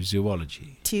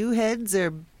cryptozoology? 2 heads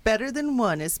are better than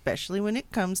one, especially when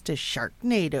it comes to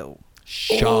Sharknado.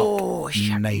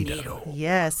 Sharknado.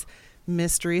 Yes.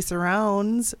 Mystery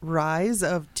surrounds rise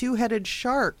of two-headed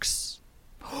sharks.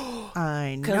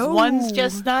 I know. Because one's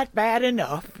just not bad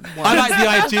enough. I like the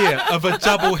idea of a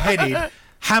double-headed,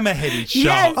 hammer-headed shark.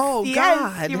 Yes, Oh, yes,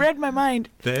 God. you read my mind.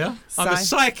 There. I'm a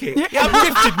psychic. I'm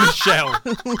gifted, Michelle.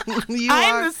 You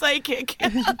I'm are, the psychic.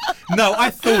 No, I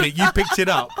thought it. You picked it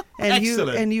up.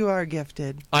 Excellent. you are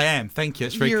gifted. I am. Thank you.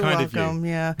 It's very You're kind welcome, of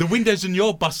you. yeah. The windows in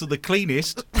your bus are the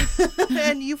cleanest.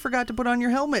 And you forgot to put on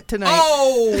your helmet tonight.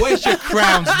 Oh, where's your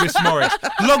crowns, Miss Morris?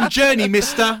 Long journey,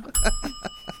 mister.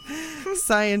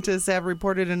 Scientists have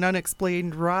reported an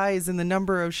unexplained rise in the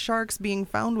number of sharks being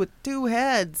found with two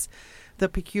heads. The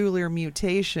peculiar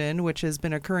mutation, which has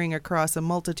been occurring across a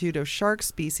multitude of shark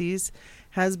species,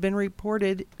 has been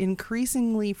reported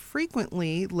increasingly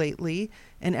frequently lately,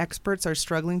 and experts are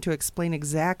struggling to explain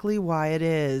exactly why it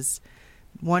is.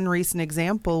 One recent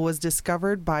example was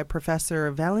discovered by Professor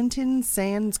Valentin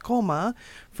Sanz-Coma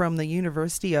from the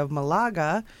University of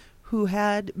Malaga, who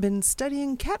had been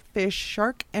studying catfish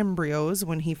shark embryos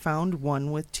when he found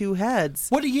one with two heads.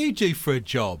 What do you do for a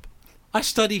job? I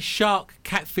study shark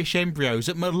catfish embryos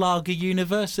at Malaga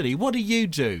University. What do you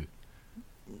do?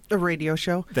 A radio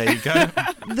show. There you go.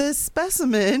 The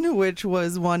specimen, which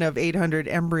was one of 800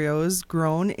 embryos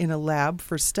grown in a lab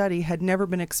for study, had never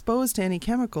been exposed to any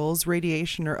chemicals,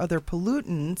 radiation, or other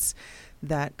pollutants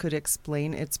that could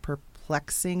explain its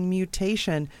perplexing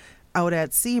mutation. Out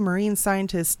at sea, marine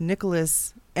scientist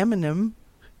Nicholas Eminem.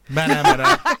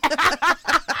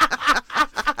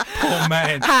 Poor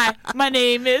man. Hi, my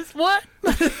name is what?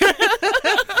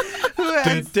 Who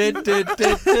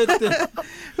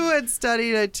had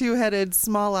studied a two-headed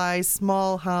small-eye,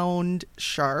 small-hound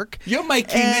shark. You're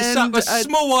making this up. And A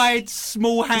small-eyed,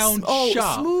 small-hound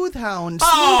shark. Smooth hound.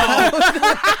 Oh!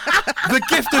 The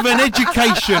gift of an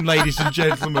education, ladies and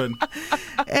gentlemen.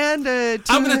 And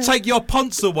I'm going to take your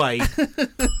ponce away.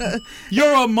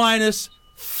 You're on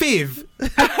 -5.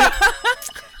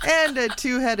 And a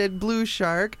two-headed blue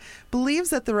shark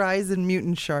believes that the rise in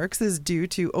mutant sharks is due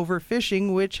to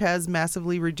overfishing, which has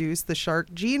massively reduced the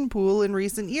shark gene pool in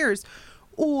recent years.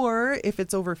 Or if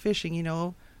it's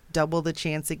overfishing, double the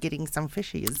chance of getting some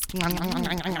fishies.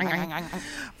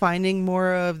 Finding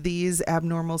more of these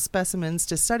abnormal specimens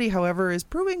to study, however, is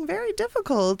proving very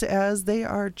difficult as they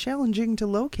are challenging to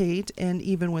locate, and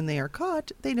even when they are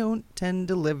caught, they don't tend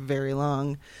to live very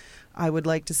long. I would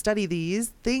like to study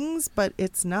these things, but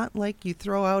it's not like you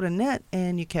throw out a net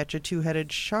and you catch a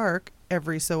two-headed shark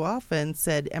every so often,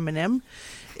 said Eminem.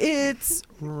 It's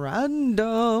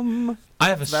random. I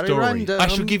have a Very story. random. I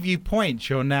shall give you points.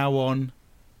 You're now on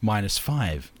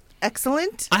 -5.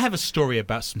 Excellent. I have a story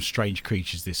about some strange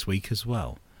creatures this week as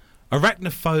well.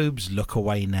 Arachnophobes, look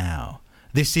away now.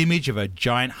 This image of a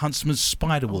giant huntsman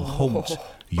spider will haunt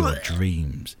your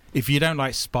dreams. If you don't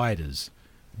like spiders,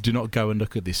 do not go and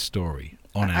look at this story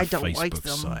on our I don't like Facebook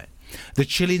them. site. The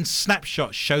chilling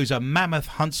snapshot shows a mammoth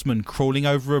huntsman crawling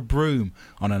over a broom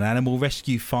on an animal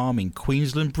rescue farm in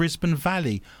Queensland, Brisbane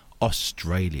Valley,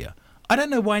 Australia. I don't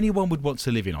know why anyone would want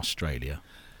to live in Australia.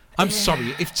 I'm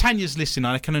sorry, if Tanya's listening,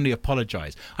 I can only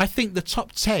apologise. I think the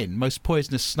top 10 most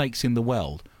poisonous snakes in the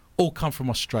world all come from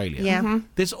Australia. Yeah.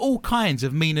 There's all kinds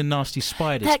of mean and nasty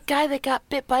spiders. That guy that got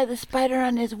bit by the spider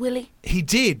on his willy. He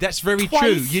did. That's very Twice.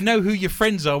 true. You know who your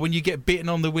friends are when you get bitten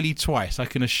on the willy twice, I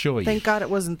can assure you. Thank God it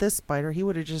wasn't this spider. He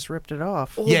would have just ripped it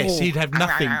off. Yes, he'd have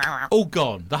nothing. All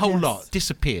gone. The whole Yes. lot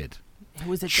disappeared. It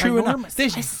was a True enough. ginormous.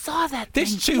 There's I saw that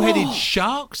There's thing. two-headed Oh.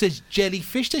 sharks, there's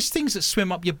jellyfish, there's things that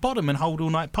swim up your bottom and hold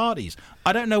all-night parties.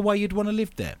 I don't know why you'd want to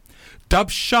live there.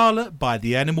 Dubbed Charlotte by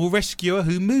the animal rescuer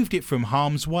who moved it from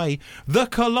harm's way, the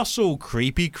colossal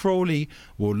creepy crawly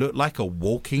will look like a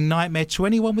walking nightmare to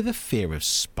anyone with a fear of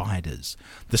spiders.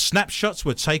 The snapshots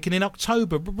were taken in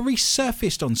October but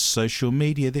resurfaced on social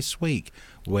media this week,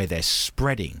 where they're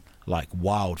spreading like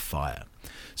wildfire.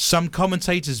 Some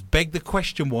commentators beg the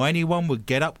question why anyone would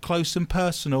get up close and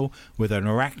personal with an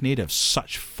arachnid of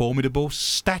such formidable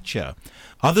stature.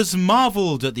 Others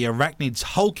marvelled at the arachnid's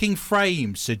hulking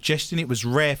frame, suggesting it was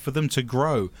rare for them to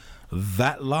grow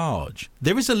that large.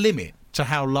 There is a limit to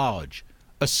how large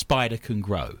a spider can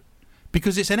grow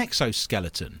because it's an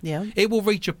exoskeleton. Yeah. It will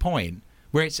reach a point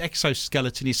where its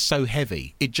exoskeleton is so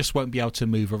heavy it just won't be able to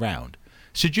move around.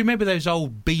 So do you remember those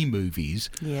old B movies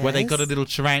where they got a Yes. little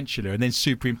tarantula and then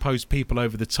superimposed people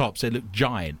over the top so they looked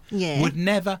giant? Yeah. Would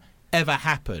never, ever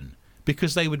happen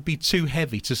because they would be too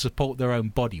heavy to support their own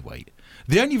body weight.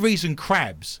 The only reason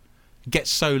crabs get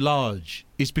so large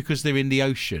is because they're in the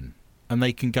ocean and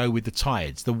they can go with the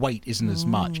tides. The weight isn't as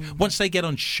much. Once they get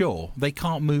on shore, they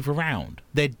can't move around.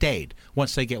 They're dead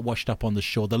once they get washed up on the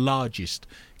shore. The largest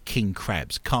king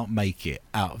crabs can't make it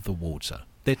out of the water.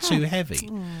 They're too heavy.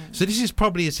 So this is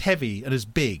probably as heavy and as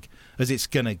big as it's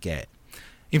going to get.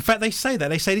 In fact, they say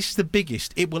this is the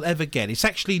biggest it will ever get. It's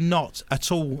actually not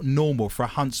at all normal for a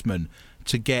huntsman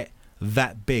to get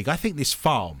that big. I think this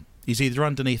farm is either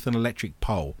underneath an electric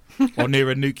pole or near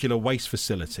a nuclear waste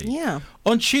facility. Yeah.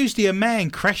 On Tuesday, a man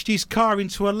crashed his car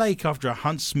into a lake after a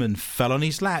huntsman fell on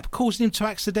his lap, causing him to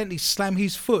accidentally slam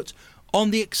his foot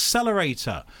on the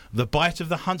accelerator. The bite of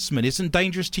the huntsman isn't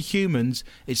dangerous to humans.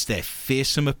 It's their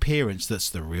fearsome appearance that's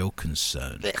the real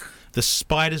concern. The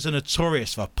spiders are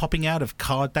notorious for popping out of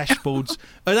car dashboards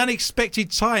at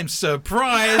unexpected times.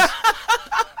 Surprise!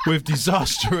 With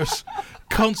disastrous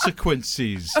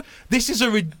consequences. This is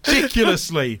a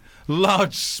ridiculously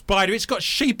large spider. It's got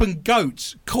sheep and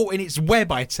goats caught in its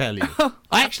web, I tell you.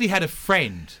 I actually had a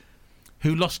friend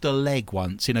who lost a leg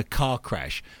once in a car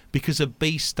crash because a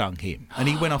bee stung him and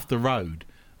he went off the road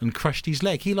and crushed his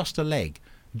leg. He lost a leg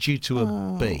due to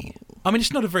a bee. I mean,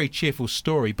 it's not a very cheerful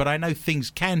story, but I know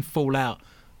things can fall out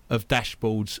of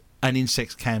dashboards and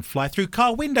insects can fly through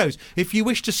car windows. If you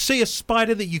wish to see a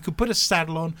spider that you could put a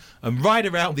saddle on and ride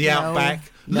around the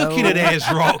outback, looking at Ayers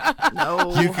Rock,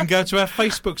 you can go to our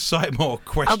Facebook site. More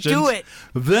questions I'll do it.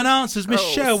 than answers.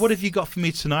 Michelle, what have you got for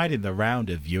me tonight in the round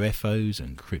of UFOs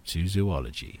and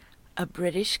cryptozoology? A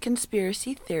British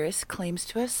conspiracy theorist claims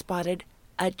to have spotted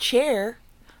a chair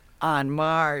on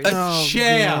Mars. A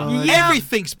chair. God. Yeah.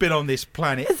 Everything's been on this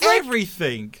planet. It's like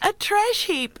Everything. a trash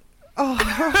heap.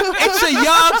 It's a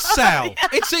yard sale.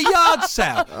 It's a yard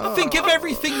sale. Think of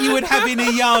everything you would have in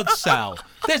a yard sale.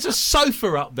 There's a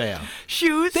sofa up there.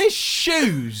 Shoes. There's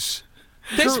shoes.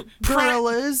 There's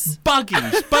Gorillas.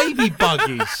 buggies, baby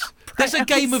buggies. There's a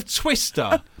game of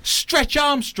Twister. Stretch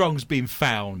Armstrong's been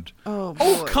found. Oh,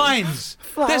 All boy. kinds.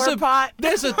 Flower pot.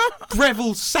 There's a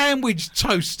Breville sandwich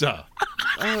toaster.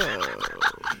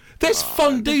 There's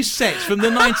fondue sets from the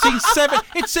 1970s.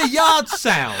 It's a yard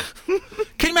sale.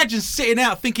 Can you imagine sitting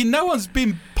out thinking no one's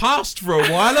been past for a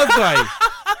while, have they?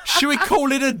 Should we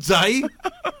call it a day?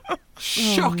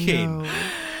 Shocking. No.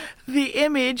 The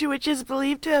image, which is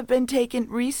believed to have been taken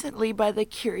recently by the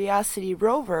Curiosity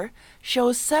rover,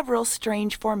 shows several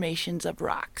strange formations of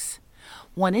rocks.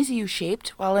 One is U-shaped,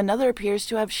 while another appears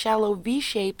to have shallow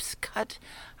V-shapes cut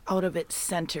out of its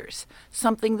centers,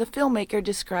 something the filmmaker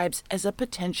describes as a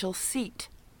potential seat.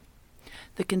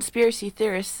 The conspiracy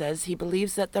theorist says he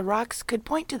believes that the rocks could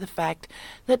point to the fact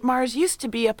that Mars used to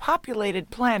be a populated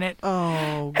planet,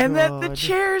 and that the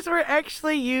chairs were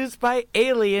actually used by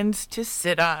aliens to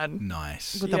sit on.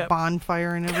 Nice. With a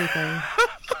bonfire and everything.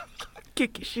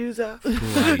 Kick your shoes off.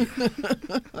 Great.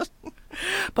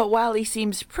 But while he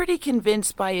seems pretty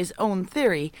convinced by his own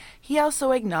theory, he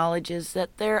also acknowledges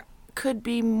that there could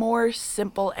be more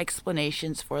simple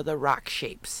explanations for the rock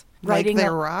shapes. Like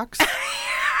they're rocks?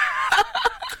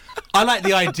 I like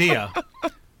the idea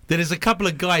that there's a couple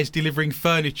of guys delivering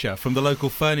furniture from the local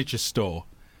furniture store,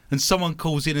 and someone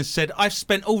calls in and said, I've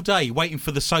spent all day waiting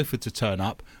for the sofa to turn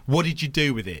up. What did you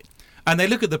do with it? And they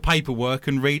look at the paperwork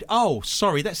and read, oh,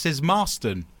 sorry, that says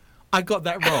Marston. I got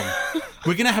that wrong.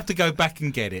 We're going to have to go back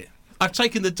and get it. I've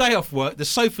taken the day off work. The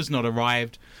sofa's not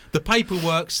arrived. The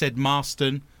paperwork said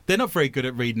Marston. They're not very good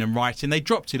at reading and writing. They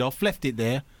dropped it off, left it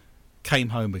there, came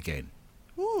home again.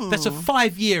 That's a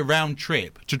 5-year round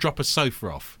trip to drop a sofa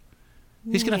off.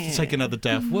 He's going to have to take another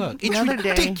day off work. It's Another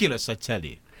day. ridiculous, I tell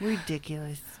you.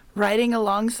 Ridiculous. Writing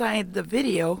alongside the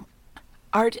video,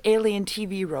 Art Alien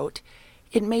TV wrote,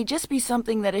 "It may just be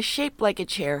something that is shaped like a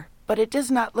chair, but it does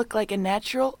not look like a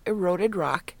natural eroded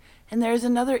rock, and there is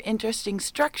another interesting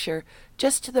structure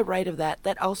just to the right of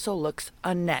that also looks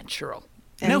unnatural."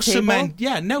 Nelson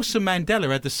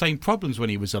Mandela had the same problems when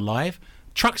he was alive.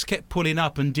 Trucks kept pulling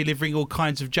up and delivering all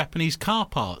kinds of Japanese car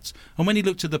parts. And when he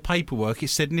looked at the paperwork, it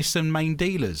said Nissan main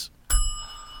dealers.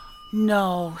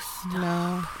 No.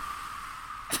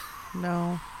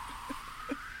 No.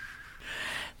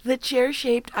 The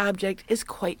chair-shaped object is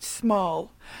quite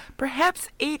small, perhaps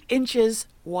 8 inches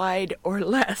wide or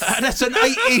less. That's an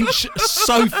 8-inch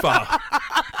sofa.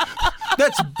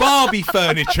 That's Barbie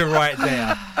furniture right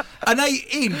there. An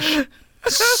 8-inch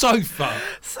sofa.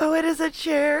 So it is a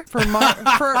chair. For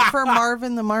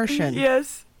Marvin the Martian.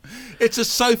 Yes. It's a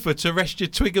sofa to rest your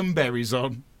twig and berries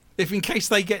on, if in case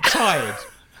they get tired.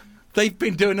 They've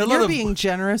been doing a lot You're of... being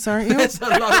generous, aren't you? There's a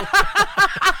lot of...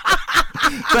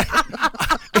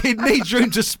 It needs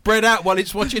room to spread out while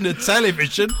it's watching the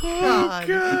television. God.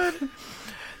 Good.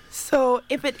 So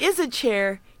if it is a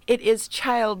chair, it is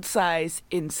child size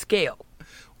in scale.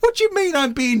 What do you mean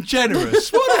I'm being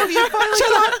generous? What are you...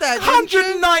 finally got that, didn't you?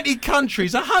 190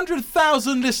 countries,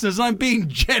 100,000 listeners. I'm being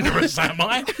generous, am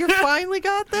I? You finally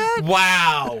got that?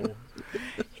 Wow.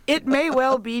 It may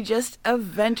well be just a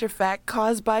ventrifact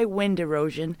caused by wind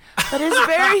erosion, but is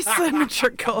very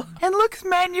symmetrical and looks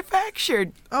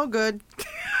manufactured. Oh, good.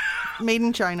 Made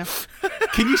in China.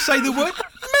 Can you say the word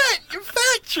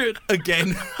manufactured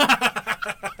again?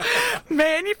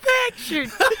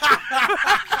 Manufactured.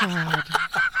 God.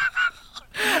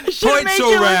 I should have Points made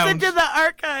all you round. listen to the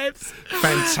archives.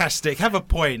 Fantastic. Have a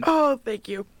point. Oh, thank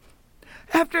you.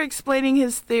 After explaining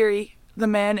his theory, the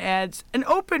man adds, an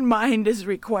open mind is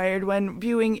required when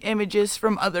viewing images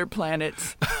from other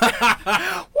planets.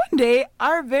 One day,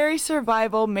 our very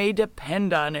survival may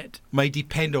depend on it. May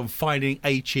depend on finding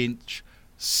H-inch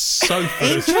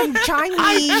sofas. Ancient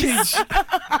Chinese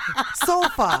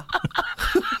sofa.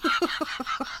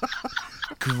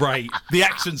 Great. The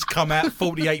accents come out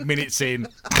 48 minutes in.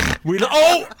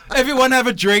 Everyone have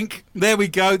a drink. There we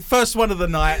go. First one of the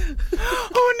night.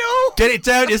 Oh, no. Get it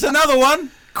down. Here's another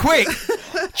one. Quick.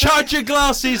 Charge your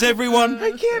glasses, everyone.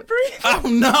 I can't breathe. Oh,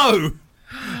 no.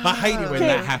 I hate it when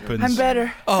that happens. I'm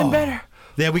better. Oh. I'm better.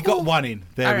 There, we got one in.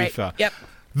 There All we right. go. Yep.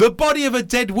 The body of a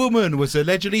dead woman was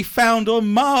allegedly found on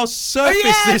Mars'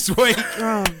 surface this week.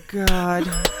 Oh, God.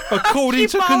 According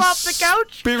to fall off the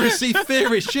couch? conspiracy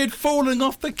theorists, she had fallen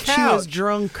off the couch. She was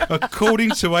drunk.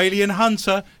 According to Alien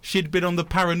Hunter, she'd been on the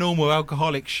Paranormal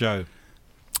Alcoholics show.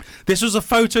 This was a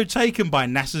photo taken by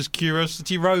NASA's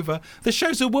Curiosity rover that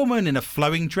shows a woman in a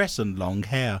flowing dress and long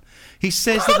hair. He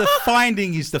says that the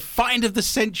finding is the find of the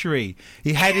century.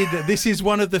 He added that this is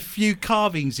one of the few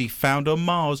carvings he found on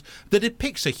Mars that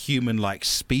depicts a human-like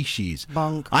species.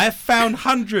 Bunk. I have found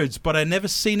hundreds, but I've never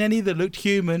seen any that looked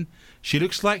human. She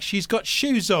looks like she's got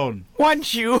shoes on. One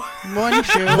shoe. One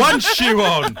shoe. One shoe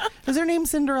on. Is her name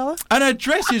Cinderella? And her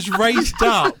dress is raised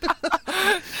up.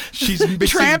 She's missing...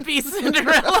 Trampy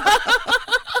Cinderella.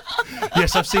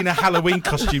 Yes, I've seen a Halloween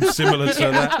costume similar to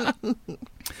that.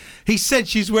 He said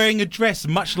she's wearing a dress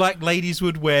much like ladies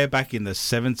would wear back in the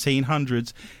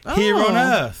 1700s here on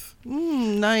Earth.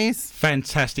 Nice.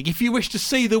 Fantastic. If you wish to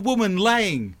see the woman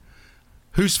laying,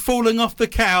 who's falling off the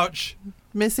couch,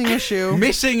 Missing a shoe.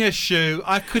 missing a shoe,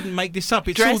 I couldn't make this up.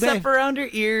 It's all Dress there. up around her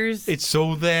ears. It's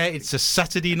all there. It's a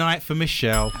Saturday night for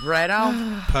Michelle. Right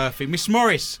on. Perfect. Miss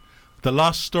Morris, the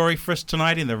last story for us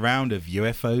tonight in the round of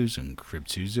UFOs and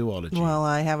cryptozoology. Well,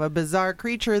 I have a bizarre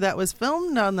creature that was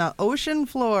filmed on the ocean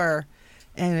floor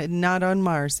and not on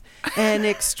Mars. An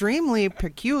extremely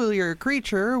peculiar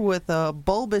creature with a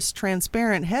bulbous,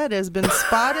 transparent head has been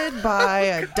spotted by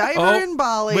a diver in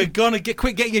Bali. We're gonna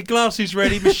get your glasses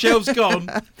ready. Michelle's gone.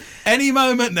 Any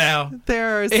moment now.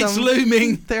 It's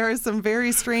looming. There are some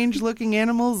very strange-looking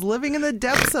animals living in the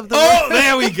depths of the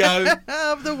There we go.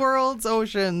 of the world's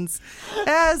oceans,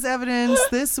 as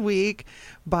evidenced this week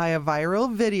by a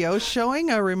viral video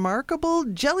showing a remarkable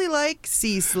jelly-like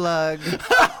sea slug.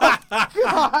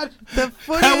 God.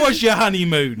 How was your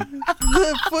honeymoon?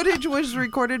 The footage was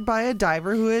recorded by a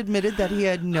diver who admitted that he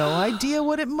had no idea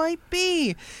what it might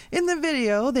be. In the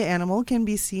video, the animal can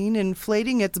be seen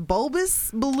inflating its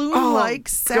bulbous balloon-like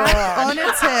sac on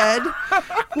its head,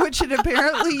 which it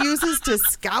apparently uses to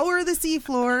scour the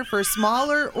seafloor for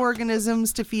smaller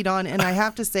organisms to feed on. And I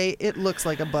have to say, it looks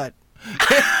like a butt.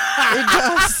 It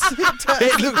does.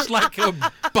 It looks like a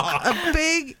butt. A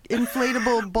big,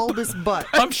 inflatable, bulbous butt.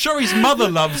 I'm sure his mother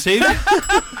loves him.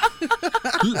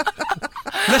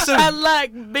 I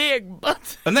like big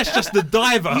butts. And that's just the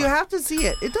diver. You have to see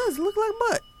it. It does look like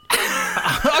butt.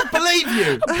 I believe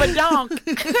you. Badonk.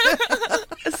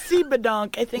 A sea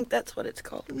badonk. I think that's what it's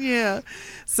called. Yeah.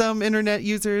 Some internet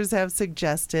users have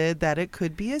suggested that it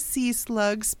could be a sea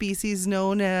slug species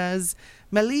known as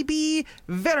Melibi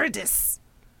viridis.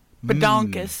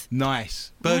 Badonkus.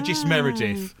 Nice. Burgess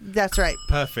Meredith. That's right.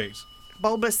 Perfect.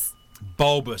 Bulbous.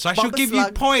 Bulbous. I shall Bulbous give you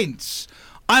slug. points.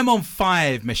 I'm on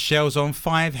 5. Michelle's on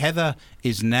 5. Heather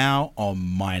is now on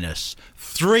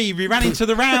 -3. We ran into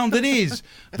the round that is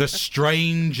the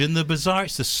strange and the bizarre.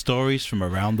 It's the stories from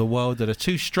around the world that are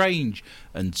too strange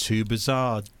and too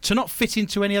bizarre to not fit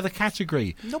into any other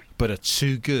category, but are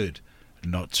too good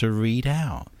not to read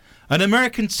out. An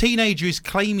American teenager is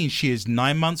claiming she is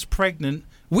 9 months pregnant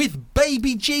with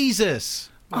baby Jesus.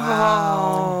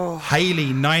 Wow.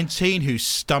 Haley, 19, whose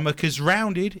stomach is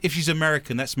rounded. If she's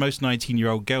American, that's most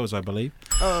 19-year-old girls, I believe.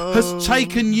 Has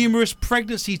taken numerous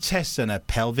pregnancy tests and a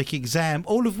pelvic exam,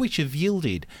 all of which have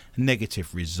yielded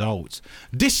negative results.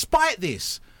 Despite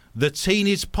this, the teen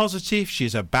is positive she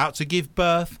is about to give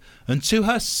birth, and to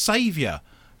her saviour,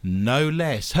 no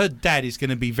less. Her dad is going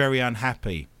to be very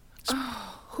unhappy.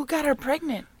 Who got her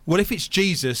pregnant? Well, if it's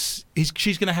Jesus,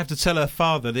 she's going to have to tell her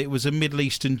father that it was a Middle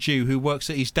Eastern Jew who works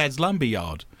at his dad's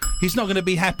lumberyard. He's not going to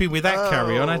be happy with that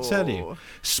carry on, I tell you.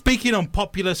 Speaking on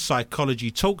popular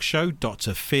psychology talk show,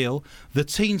 Dr. Phil, the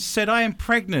teen said, I am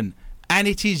pregnant, and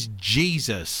it is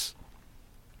Jesus.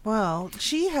 Well,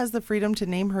 she has the freedom to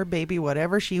name her baby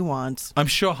whatever she wants. I'm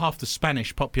sure half the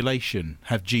Spanish population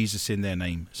have Jesus in their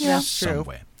name somewhere.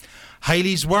 True.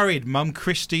 Hayley's worried. Mum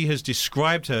Christie has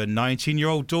described her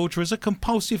 19-year-old daughter as a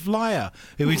compulsive liar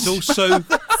who is also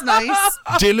That's nice.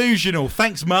 delusional.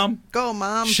 Thanks, Mum. Go,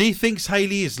 Mom. She thinks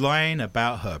Hayley is lying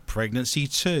about her pregnancy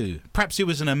too. Perhaps it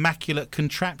was an immaculate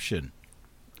contraption.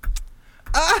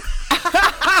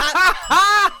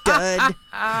 Good.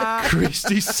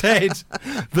 Christie said,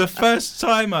 the first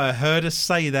time I heard her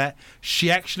say that,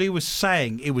 she actually was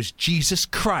saying it was Jesus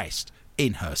Christ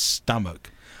in her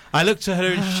stomach. I looked at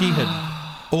her and she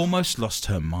had almost lost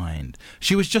her mind.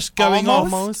 She was just going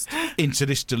off into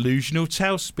this delusional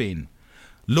tailspin.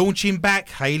 Launching back,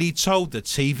 Hayley told the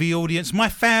TV audience, my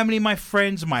family, my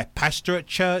friends, my pastor at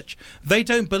church, they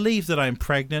don't believe that I'm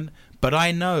pregnant, but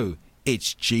I know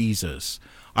it's Jesus.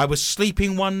 I was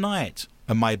sleeping one night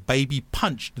and my baby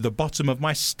punched the bottom of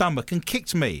my stomach and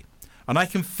kicked me. And I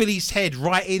can feel his head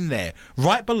right in there,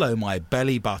 right below my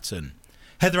belly button.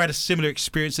 Heather had a similar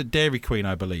experience at Dairy Queen,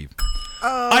 I believe.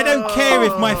 I don't care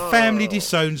if my family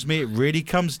disowns me. It really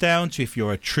comes down to if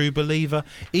you're a true believer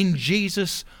in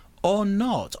Jesus or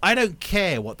not. I don't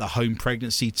care what the home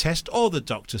pregnancy test or the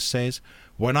doctor says.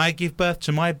 When I give birth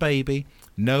to my baby,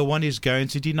 no one is going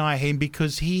to deny him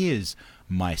because he is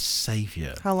my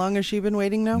saviour. How long has she been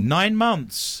waiting now? 9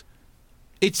 months.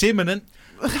 It's imminent.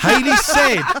 Hayley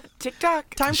said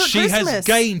TikTok. Time for she Christmas. has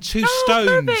gained 2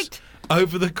 stones. Perfect.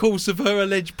 Over the course of her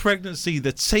alleged pregnancy,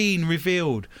 the teen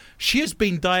revealed she has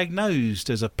been diagnosed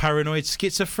as a paranoid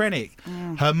schizophrenic.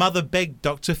 Her mother begged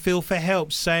Dr. Phil for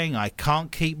help, saying, I can't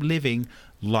keep living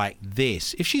like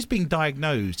this. If she's been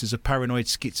diagnosed as a paranoid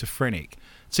schizophrenic,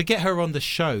 to get her on the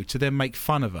show to then make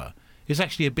fun of her is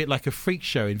actually a bit like a freak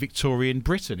show in Victorian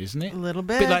Britain, isn't it? A little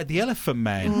bit. A bit like the Elephant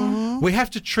Man. We have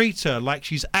to treat her like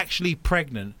she's actually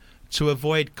pregnant to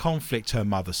avoid conflict, her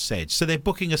mother said. So they're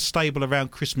booking a stable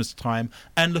around Christmas time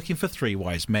and looking for 3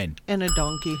 wise men. And a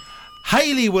donkey.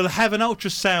 Hayley will have an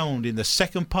ultrasound in the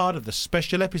second part of the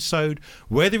special episode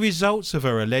where the results of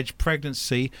her alleged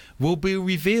pregnancy will be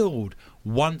revealed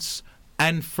once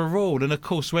and for all. And of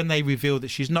course, when they reveal that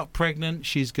she's not pregnant,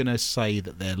 she's going to say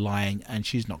that they're lying and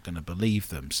she's not going to believe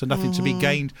them. So nothing to be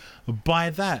gained by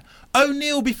that.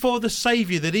 O'Neill before the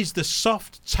saviour that is the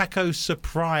soft taco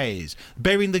surprise,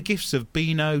 bearing the gifts of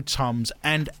Beano, Tums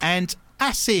and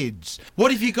antacids.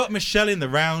 What have you got, Michelle, in the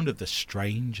round of the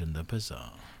strange and the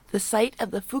bizarre? The site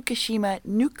of the Fukushima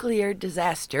nuclear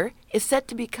disaster is set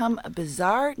to become a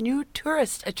bizarre new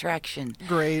tourist attraction.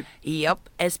 Great. Yep,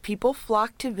 as people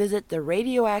flock to visit the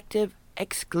radioactive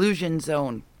exclusion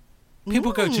zone.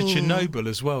 People go to Chernobyl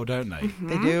as well, don't they?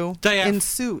 They do. Day out In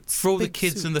suits. For all the Big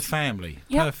kids suits. and the family.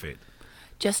 Yep. Perfect.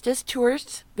 Just as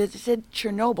tourists visited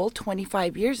Chernobyl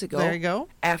 25 years ago, There you go.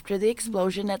 after the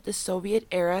explosion at the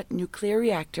Soviet-era nuclear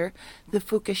reactor, the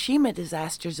Fukushima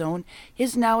disaster zone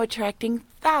is now attracting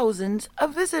thousands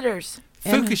of visitors.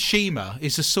 Fukushima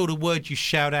is the sort of word you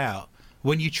shout out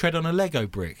when you tread on a Lego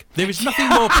brick. There is nothing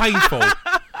more painful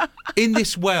in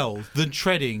this world than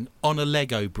treading on a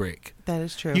Lego brick. That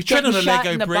is true. You tread on a Getting shot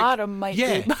Lego in the brick. bottom might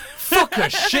yeah. be-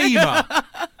 Fukushima.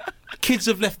 Kids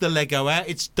have left the Lego out.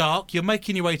 It's dark. You're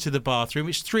making your way to the bathroom.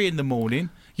 It's 3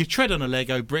 a.m. You tread on a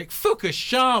Lego brick.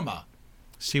 Fukushima.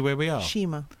 See where we are.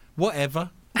 Shima. Whatever.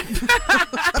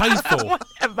 It's painful.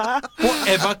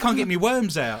 Whatever. Can't get me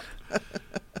worms out.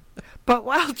 But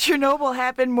while Chernobyl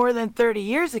happened more than 30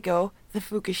 years ago, the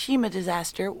Fukushima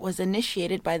disaster was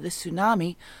initiated by the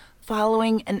tsunami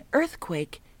following an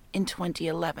earthquake in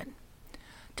 2011.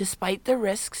 Despite the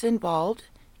risks involved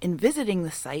in visiting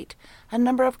the site, a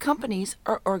number of companies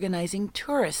are organizing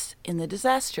tourists in the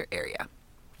disaster area.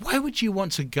 Why would you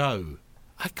want to go?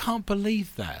 I can't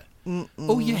believe that.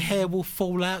 All your hair will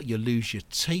fall out. You'll lose your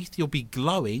teeth. You'll be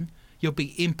glowing. You'll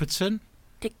be impotent.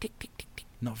 Tick, tick, tick, tick, tick.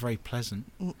 Not very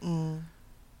pleasant.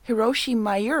 Hiroshi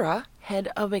Miura,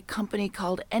 head of a company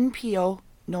called NPO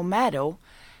Nomado,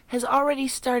 has already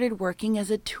started working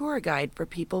as a tour guide for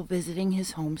people visiting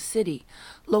his home city,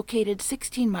 located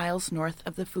 16 miles north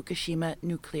of the Fukushima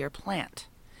nuclear plant.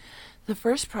 The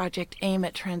first project aimed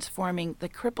at transforming the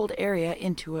crippled area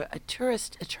into a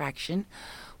tourist attraction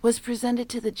was presented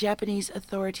to the Japanese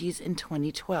authorities in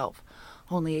 2012,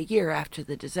 only a year after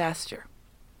the disaster.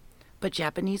 But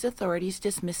Japanese authorities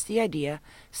dismissed the idea,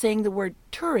 saying the word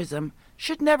tourism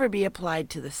should never be applied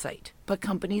to the site. But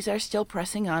companies are still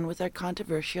pressing on with their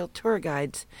controversial tour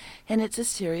guides, and it's a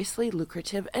seriously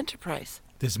lucrative enterprise.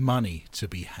 There's money to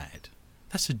be had.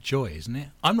 That's a joy, isn't it?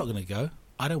 I'm not going to go.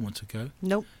 I don't want to go.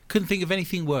 Nope. Couldn't think of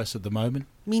anything worse at the moment.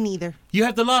 Me neither. You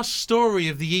have the last story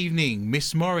of the evening,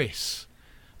 Miss Morris.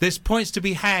 There's points to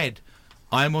be had.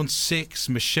 I'm on 6,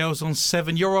 Michelle's on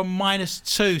 7, you're on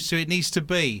 -2, so it needs to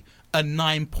be a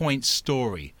 9-point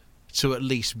story to at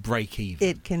least break even.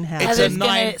 It can happen. It's a Heather's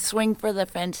 9 gonna swing for the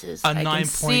fences. a I can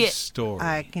 9-point see it.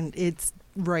 story. It's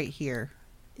right here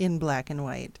in black and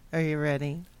white. Are you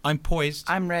ready? I'm poised.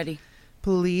 I'm ready.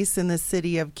 Police in the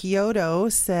city of Kyoto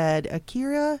said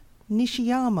Akira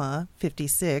Nishiyama,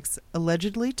 56,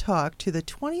 allegedly talked to the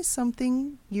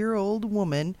 20-something-year-old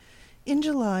woman in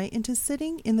July into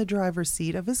sitting in the driver's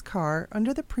seat of his car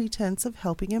under the pretense of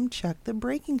helping him check the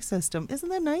braking system. Isn't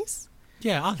that nice?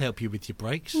 Yeah, I'll help you with your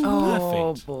brakes.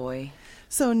 Oh, Perfect. boy.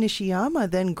 So Nishiyama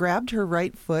then grabbed her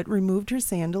right foot, removed her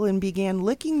sandal, and began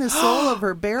licking the sole of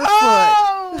her bare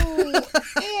foot.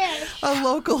 A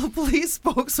local police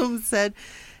spokesman said,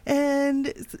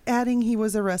 and adding he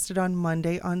was arrested on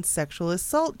Monday on sexual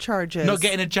assault charges. Not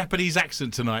getting a Japanese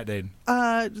accent tonight, then?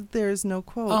 There's no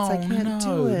quotes. I can't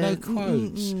do it. No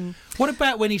quotes. What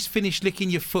about when he's finished licking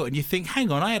your foot and you think,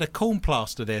 hang on, I had a corn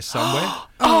plaster there somewhere.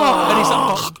 And he's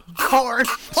like, Corn.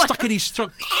 stuck in his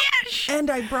throat. And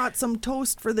I brought some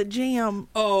toast for the jam.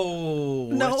 Oh,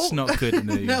 No. that's not good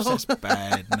news. No. That's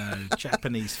bad. No,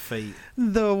 Japanese feet.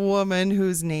 The woman,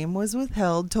 whose name was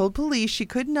withheld, told police she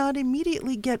could not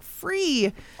immediately get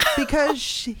free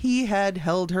because he had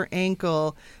held her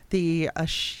ankle. The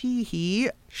Asahi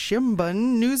Shimbun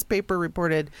newspaper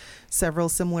reported several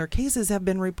similar cases have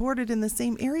been reported in the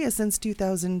same area since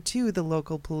 2002, the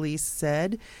local police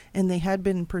said, and they had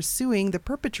been pursuing the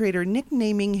perpetrator,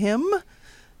 nicknaming him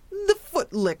the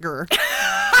foot licker.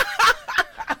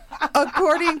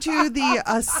 According to the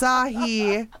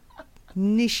Asahi,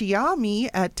 Nishiyama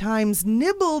at times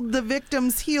nibbled the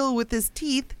victim's heel with his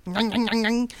teeth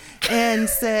and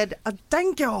said,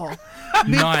 thank you.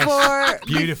 Nice.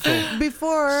 Beautiful.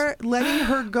 Before letting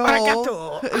her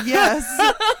go. Yes.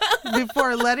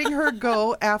 Before letting her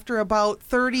go after about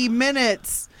 30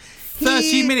 minutes.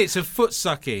 30 minutes of foot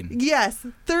sucking. Yes.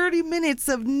 30 minutes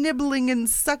of nibbling and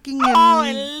sucking.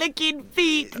 And licking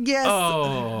feet. Yes.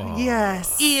 Oh.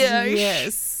 Yes. Eesh.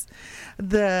 Yes.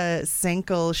 The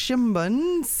Sankel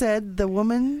Shimbun said the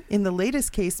woman in the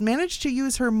latest case managed to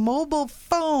use her mobile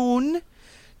phone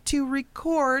to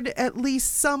record at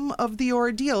least some of the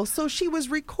ordeal. So she was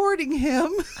recording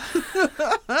him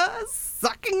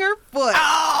sucking her foot.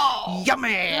 Oh,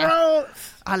 yummy. gross.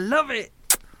 I love it.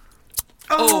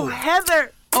 Oh,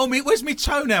 Heather. Oh, where's my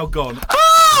toenail gone?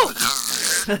 Oh!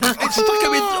 It's stuck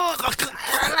in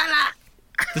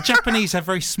The Japanese have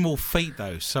very small feet,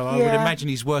 though, so I would Yeah. imagine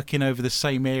he's working over the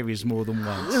same areas more than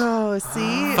once. Oh,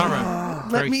 see? Thorough.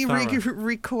 Let Very me thorough.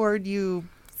 record you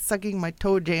sucking my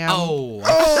toe jam.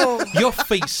 Oh. Your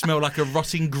feet smell like a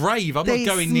rotting grave. I'm They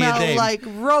not going near smell them. like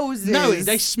roses. No,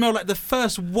 they smell like the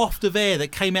first waft of air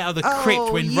that came out of the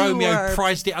crypt when you Romeo are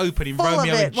prized it open in full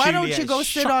Romeo of it. and Why Juliet. don't you go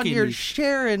sit on your Shockingly.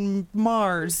 chair in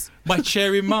Mars? My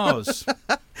chair in Mars.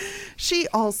 She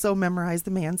also memorized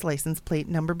the man's license plate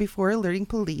number before alerting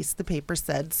police, the paper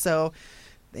said. So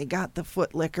they got the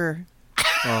foot licker.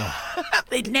 Oh,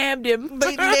 They nabbed him.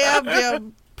 They nabbed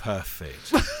him.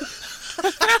 perfect.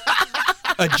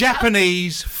 A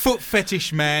Japanese foot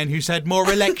fetish man who's had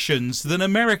more elections than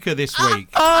America this week.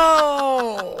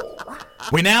 Oh.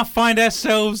 We now find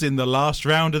ourselves in the last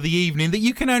round of the evening that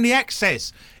you can only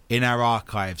access in our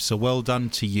archives. So well done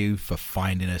to you for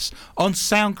finding us on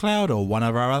SoundCloud or one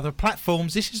of our other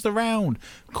platforms. This is the round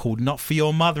called Not For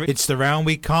Your Mother. It's the round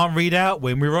we can't read out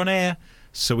when we're on air.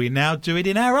 So we now do it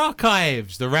in our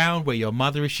archives. The round where your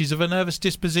mother, if she's of a nervous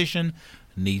disposition,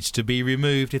 needs to be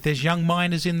removed. If there's young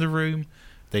minors in the room,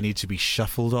 they need to be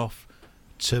shuffled off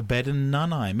to bed and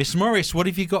none-eye. Miss Morris, what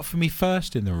have you got for me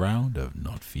first in the round of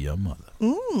Not For Your Mother?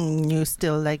 You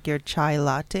still like your chai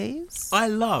lattes? I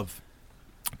love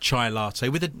chai latte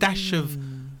with a dash of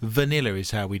vanilla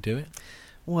is how we do it.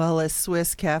 Well, a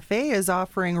Swiss cafe is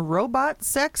offering robot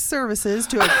sex services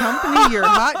to accompany your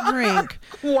hot drink.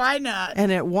 Why not?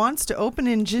 And it wants to open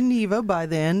in Geneva by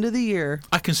the end of the year.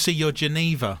 I can see your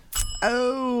Geneva.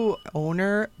 Oh,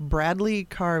 owner Bradley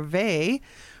Carvet,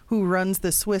 who runs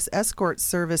the Swiss escort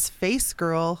service Face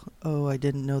Girl, oh, I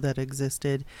didn't know that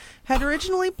existed, had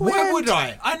originally planned... Where would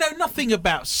I? I know nothing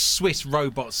about Swiss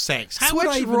robot sex. How would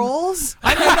I Switch even... rolls?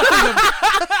 I know nothing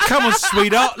about... Come on,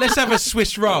 sweetheart, let's have a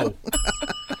Swiss roll.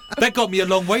 That got me a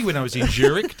long way when I was in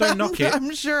Zurich. Don't knock it.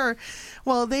 I'm sure.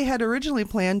 Well, they had originally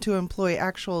planned to employ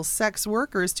actual sex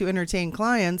workers to entertain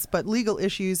clients, but legal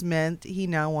issues meant he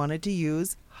now wanted to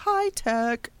use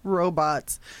high-tech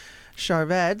robots.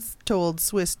 Charvet told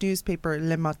Swiss newspaper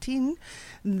Le Matin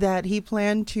that he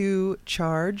planned to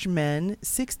charge men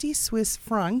 60 Swiss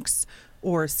francs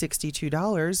or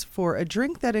 $62 for a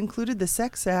drink that included the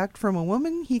sex act from a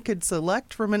woman he could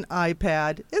select from an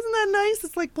iPad. Isn't that nice?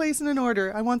 It's like placing an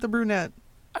order. I want the brunette.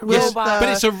 Yes, but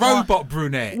it's a robot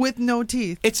brunette. With no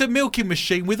teeth. It's a milking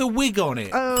machine with a wig on it.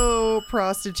 Oh,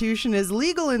 prostitution is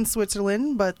legal in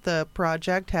Switzerland, but the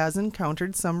project has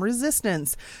encountered some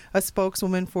resistance. A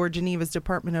spokeswoman for Geneva's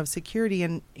Department of Security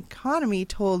and Economy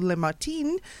told Le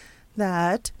Matin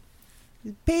that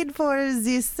paid for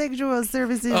these sexual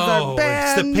services are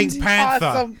banned. It's the Pink Panther.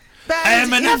 Awesome. I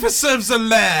am an officer's a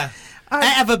lair. I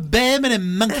have a bear and a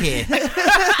monkey.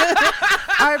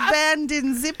 Are banned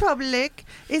in the public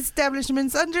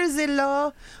establishments under the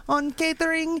law on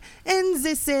catering and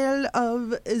the sale of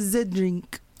the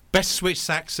drink. Best Swiss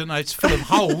accent. It's full of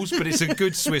holes, but it's a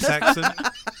good Swiss accent.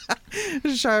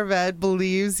 Charvet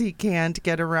believes he can't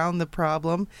get around the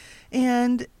problem,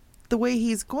 and the way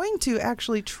he's going to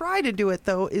actually try to do it,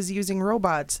 though, is using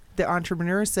robots. The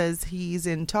entrepreneur says he's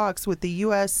in talks with the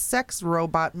U.S. sex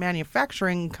robot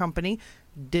manufacturing company.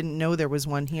 Didn't know there was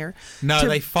one here. No,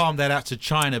 they farmed that out to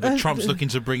China, but Trump's looking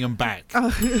to bring them back.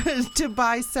 To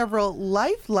buy several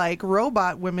lifelike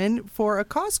robot women for a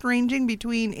cost ranging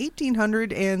between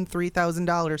 $1,800 and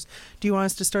 $3,000. Do you want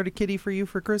us to start a kitty for you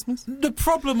for Christmas? The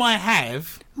problem I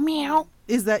have... Meow.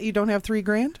 Is that you don't have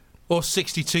 $3,000? Or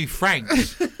 62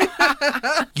 francs.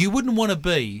 You wouldn't want to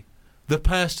be the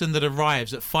person that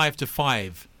arrives at 5 to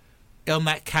 5 on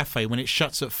that cafe when it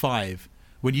shuts at 5.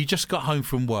 When you just got home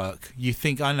from work, you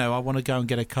think, I know, I want to go and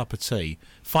get a cup of tea.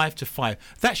 5 to 5.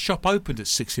 That shop opened at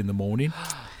 6 in the morning.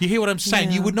 You hear what I'm saying?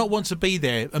 Yeah. You would not want to be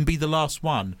there and be the last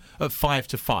one at 5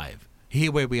 to 5.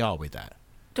 Hear where we are with that.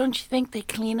 Don't you think they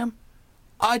clean them?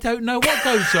 I don't know what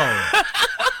goes on.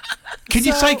 Can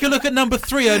you take a look at number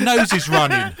 3? Her nose is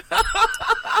running.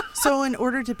 So in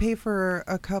order to pay for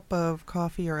a cup of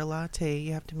coffee or a latte,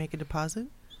 you have to make a deposit?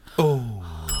 Oh,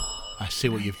 I see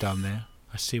what you've done there.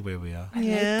 I see where we are.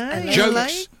 Yeah.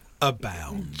 Jokes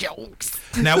abound. Jokes.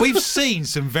 Now, we've seen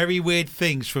some very weird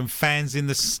things from fans in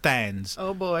the stands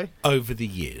Oh, boy. over the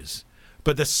years.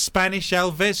 But the Spanish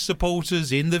Alves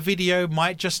supporters in the video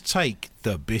might just take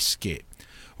the biscuit.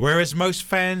 Whereas most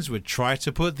fans would try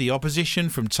to put the opposition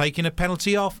from taking a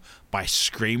penalty off by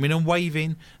screaming and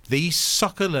waving, these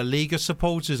soccer La Liga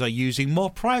supporters are using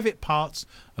more private parts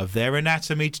of their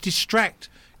anatomy to distract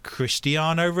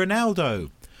Cristiano Ronaldo.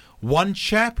 One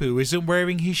chap who isn't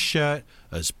wearing his shirt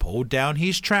has pulled down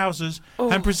his trousers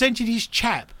and presented his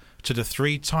chap to the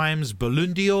 3 times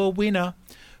Ballon d'Or winner.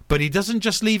 But he doesn't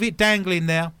just leave it dangling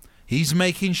there. He's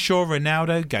making sure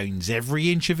Ronaldo gains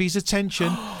every inch of his attention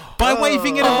by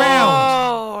waving it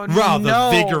around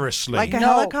rather vigorously. Like a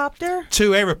helicopter?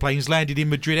 2 aeroplanes landed in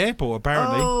Madrid airport,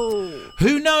 apparently. Oh.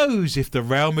 Who knows if the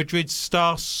Real Madrid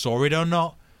star saw it or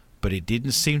not, but it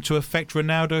didn't seem to affect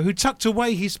Ronaldo, who tucked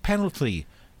away his penalty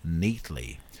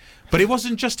neatly. But it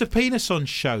wasn't just a penis on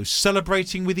show.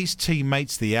 Celebrating with his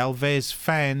teammates, the Alves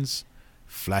fans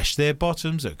flashed their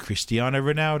bottoms at Cristiano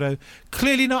Ronaldo,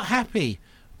 clearly not happy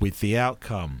with the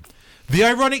outcome. The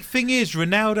ironic thing is,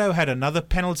 Ronaldo had another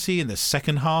penalty in the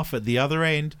second half at the other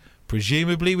end,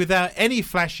 presumably without any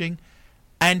flashing,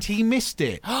 and he missed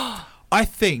it. I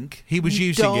think he was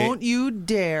using Don't it you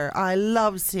dare. I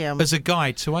loves him. as a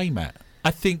guide to aim at. I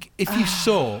think if you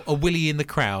saw a willy in the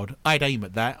crowd, I'd aim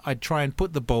at that. I'd try and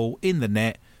put the ball in the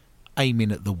net,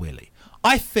 aiming at the willy.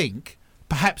 I think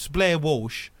perhaps Blair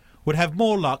Walsh would have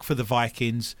more luck for the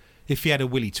Vikings if he had a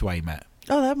willy to aim at.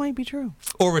 Oh, that might be true.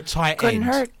 Or a tight Couldn't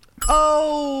end. hurt.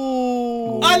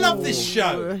 Oh. I love this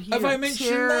show. Have I You're mentioned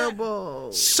terrible.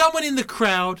 that? Someone in the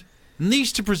crowd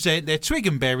needs to present their twig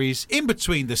and berries in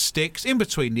between the sticks, in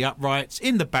between the uprights,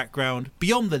 in the background,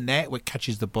 beyond the net where it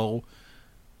catches the ball.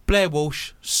 Blair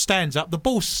Walsh stands up. The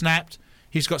ball's snapped.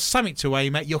 He's got something to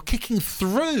aim at. You're kicking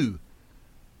through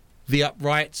the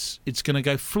uprights. It's going to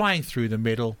go flying through the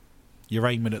middle. You're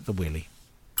aiming at the willy.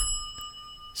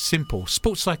 Simple.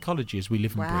 Sports psychology as we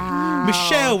live and breathe.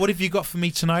 Michelle, what have you got for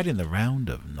me tonight in the round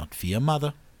of Not For Your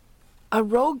Mother? A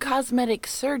rogue cosmetic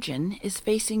surgeon is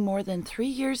facing more than 3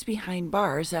 years behind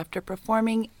bars after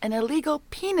performing an illegal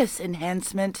penis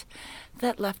enhancement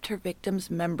that left her victim's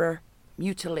member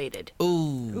mutilated.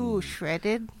 Ooh,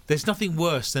 shredded. There's nothing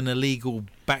worse than illegal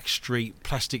backstreet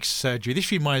plastic surgery.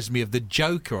 This reminds me of the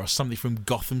Joker or something from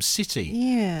Gotham City.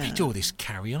 Yeah. They do all this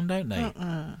carry on, don't they?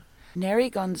 Neri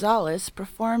Gonzalez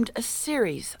performed a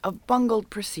series of bungled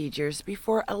procedures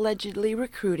before allegedly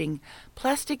recruiting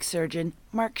plastic surgeon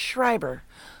Mark Schreiber,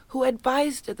 who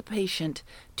advised the patient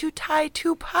to tie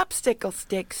 2 popsicle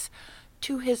sticks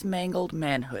to his mangled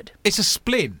manhood. It's a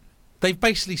splint. They've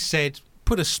basically said,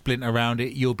 put a splint around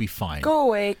it, you'll be fine. Go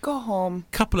away, go home.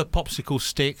 Couple of popsicle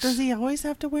sticks. Does he always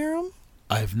have to wear them?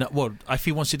 Well, if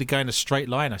he wants it to go in a straight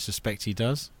line, I suspect he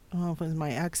does. Oh, if it was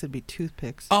my ex, it'd be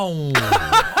toothpicks. Oh.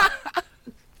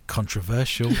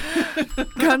 Controversial.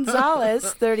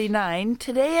 Gonzalez, 39,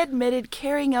 today admitted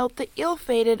carrying out the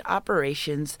ill-fated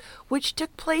operations, which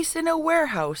took place in a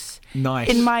warehouse Nice.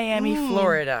 in Miami,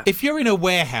 Florida. If you're in a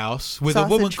warehouse with a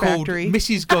Sausage woman factory. called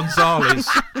Mrs. Gonzalez,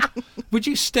 would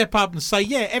you step up and say,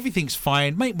 yeah, everything's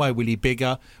fine, make my willy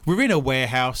bigger, we're in a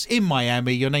warehouse in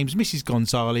Miami, your name's Mrs.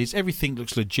 Gonzalez, everything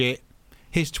looks legit,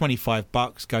 here's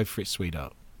 $25, go for it,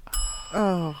 sweetheart.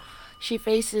 Oh. She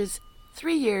faces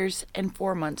 3 years and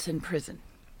 4 months in prison.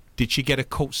 Did she get a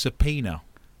court subpoena?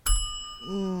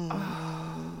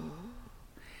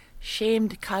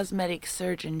 Shamed cosmetic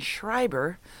surgeon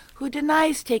Schreiber, who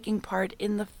denies taking part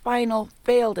in the final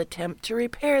failed attempt to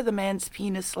repair the man's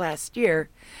penis last year,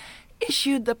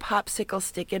 issued the popsicle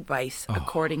stick advice,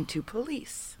 according to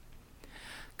police.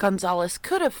 Gonzalez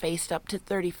could have faced up to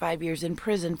 35 years in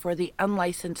prison for the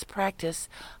unlicensed practice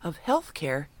of health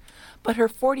care, but her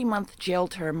 40-month jail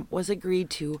term was agreed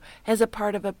to as a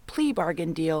part of a plea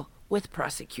bargain deal with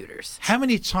prosecutors. How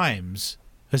many times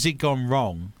has it gone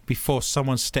wrong before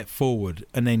someone stepped forward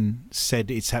and then said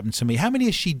it's happened to me? How many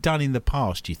has she done in the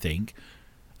past, do you think?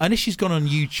 And if she's gone on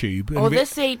YouTube... Oh,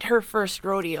 this ain't her first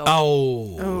rodeo.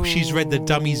 Oh, she's read the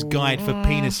Dummy's Guide for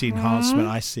Penis Enhancement.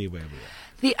 I see where we are.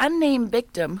 The unnamed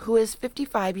victim, who is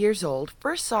 55 years old,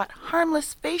 first sought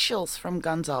harmless facials from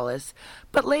Gonzalez,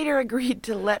 but later agreed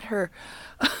to let her...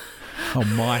 Oh,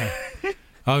 my.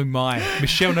 Oh, my.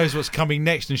 Michelle knows what's coming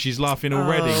next and she's laughing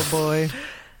already. Oh, boy.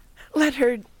 Let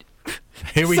her...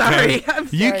 Here we Sorry, go. I'm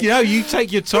sorry. You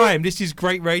take your time. This is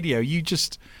great radio. You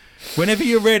just... Whenever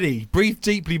you're ready, breathe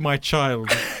deeply, my child.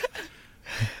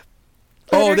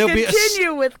 Let her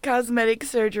continue with cosmetic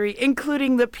surgery,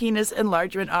 including the penis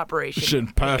enlargement operation.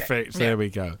 Perfect. Okay. There we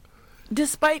go.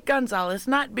 Despite Gonzalez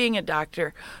not being a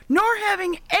doctor, nor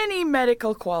having any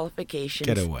medical qualifications,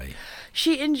 Get away.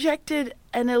 she injected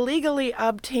an illegally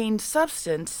obtained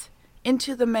substance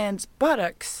into the man's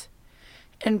buttocks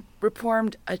and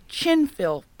performed a chin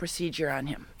fill procedure on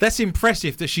him. That's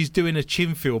impressive that she's doing a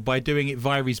chin fill by doing it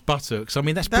via his buttocks. I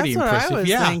mean, that's pretty That's what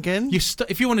impressive. I was thinking.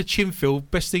 If you want a chin fill,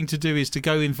 best thing to do is to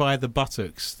go in via the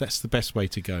buttocks. That's the best way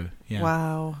to go. Yeah.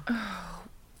 Wow.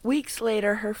 Weeks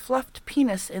later, her fluffed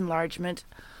penis enlargement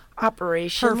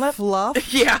operation Her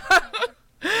fluff? Yeah.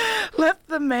 left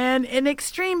the man in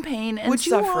extreme pain and Would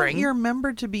you suffering. want your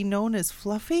member to be known as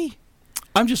Fluffy?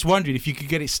 I'm just wondering if you could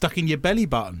get it stuck in your belly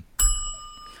button.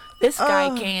 This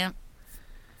guy can't.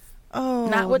 Oh,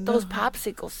 Not with no. those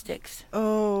popsicle sticks.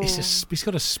 Oh. He's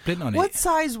got a splint on What it.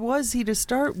 size was he to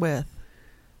start with?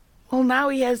 Well, now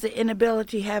he has the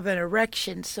inability to have an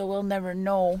erection, so we'll never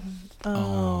know.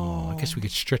 Oh, I guess we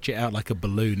could stretch it out like a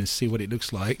balloon and see what it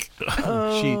looks like.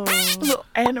 Oh, Little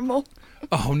animal.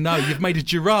 Oh no, you've made a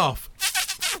giraffe.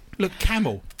 Look,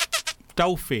 camel,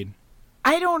 dolphin.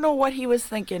 I don't know what he was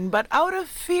thinking, but out of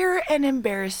fear and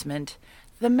embarrassment,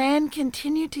 the man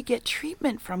continued to get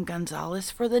treatment from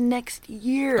Gonzalez for the next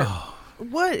year. Oh.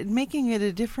 What? Making it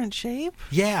a different shape?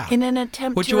 Yeah. In an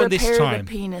attempt What do to you want this repair time? the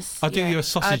penis. I'll do Yeah. you a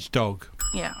sausage dog.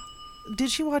 Yeah.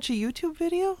 Did she watch a YouTube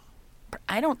video?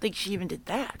 I don't think she even did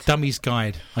that. Dummy's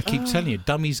Guide. I keep telling you,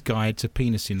 Dummy's Guide to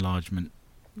Penis Enlargement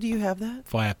Do you have that?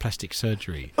 via plastic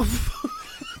surgery.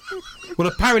 Well,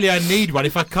 apparently I need one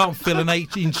if I can't fill an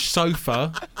 8-inch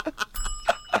sofa.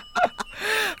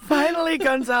 Finally,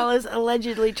 Gonzalez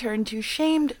allegedly turned to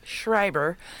shamed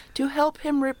Schreiber to help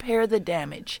him repair the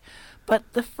damage. But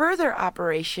the further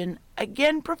operation,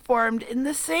 again performed in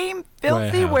the same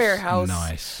filthy warehouse,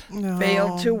 Nice. No.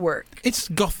 failed to work. It's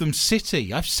Gotham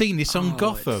City. I've seen this on It's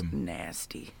Gotham.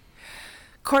 nasty.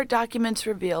 Court documents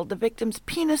revealed the victim's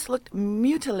penis looked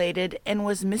mutilated and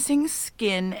was missing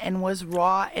skin and was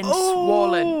raw and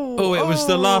swollen. Oh, it was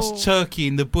the last turkey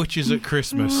in the butcher's at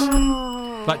Christmas.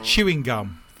 Like chewing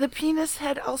gum. The penis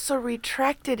had also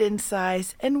retracted in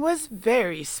size and was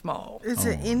very small. It's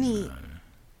an innie.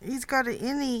 He's got an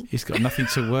innie. He's got nothing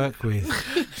to work with.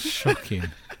 Shocking.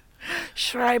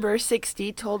 Schreiber,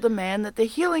 60, told the man that the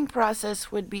healing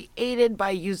process would be aided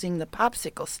by using the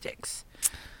popsicle sticks.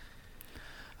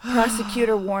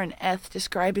 Prosecutor Warren Eth,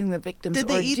 describing the victim's Did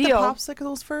they ordeal. eat the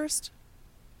popsicles first?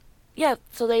 Yeah,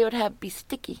 so they would be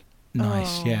sticky.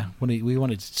 Nice, yeah. We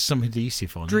wanted some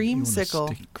adhesive on it.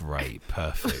 Dreamsicle. Great,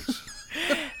 perfect.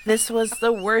 This was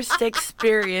the worst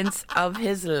experience of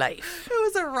his life. It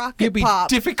was a rocket It'd be pop.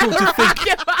 difficult to think.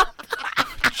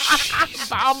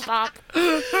 Bomb pop.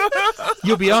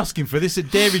 You'll be asking for this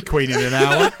at Dairy Queen in an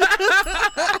hour.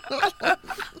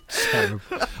 Terrible.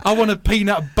 I want a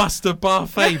peanut buster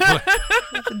parfait.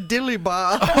 Dilly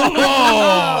bar.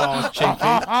 Oh, cheeky.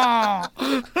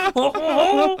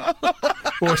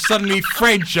 Or suddenly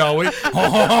French, are we?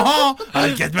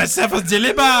 I'll get myself a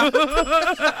dilly bar.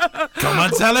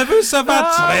 Comment allez-vous? Ça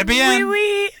va très bien. Oui,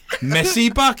 oui. Messy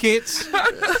buckets.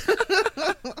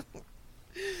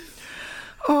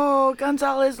 Oh,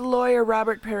 Gonzalez's lawyer,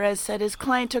 Robert Perez, said his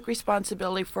client took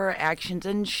responsibility for her actions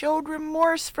and showed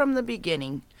remorse from the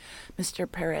beginning. Mr.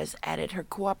 Perez added her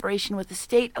cooperation with the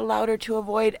state allowed her to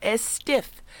avoid a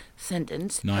stiff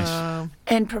sentence. Nice.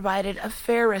 And provided a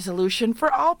fair resolution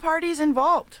for all parties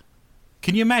involved.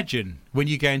 Can you imagine when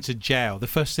you go into jail, the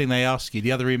first thing they ask you,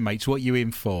 the other inmates, what you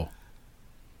in for?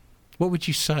 What would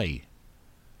you say?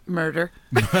 Murder.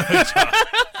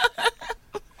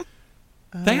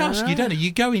 They ask you, don't they? You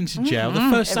go into jail. The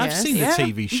first I've seen the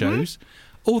TV shows.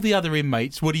 All the other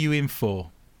inmates, what are you in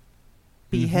for?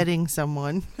 Beheading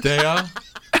someone. They are.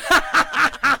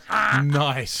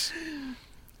 Nice.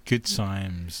 Good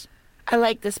times. I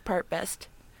like this part best.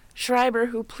 Schreiber,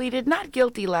 who pleaded not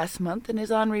guilty last month and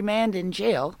is on remand in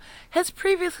jail, has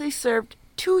previously served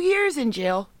 2 years in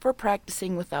jail for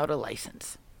practicing without a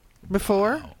license.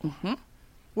 Before? Mm-hmm.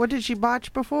 What did she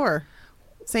botch before?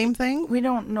 Same thing? We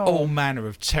don't know. All manner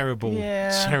of terrible, Yeah.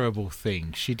 terrible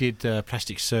things. She did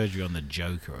plastic surgery on the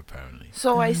Joker, apparently.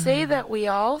 So I say that we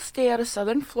all stay out of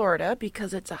southern Florida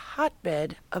because it's a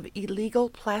hotbed of illegal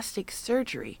plastic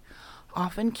surgery,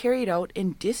 often carried out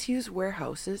in disused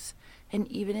warehouses and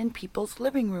even in people's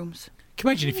living rooms. Can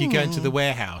you imagine if you go into the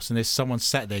warehouse and there's someone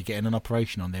sat there getting an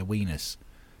operation on their weenus?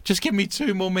 Just give me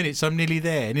 2 more minutes, I'm nearly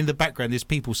there. And in the background, there's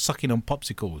people sucking on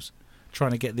popsicles,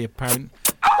 trying to get the apparent...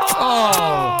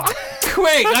 Oh!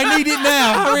 Quick, I need it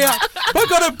now. Hurry up. I've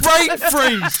got a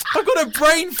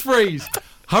brain freeze.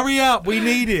 Hurry up, we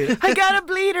need it. I got a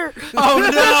bleeder. Oh,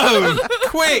 no.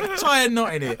 Quick, tie a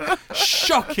knot in it.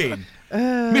 Shocking.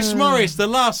 Miss Morris, the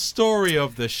last story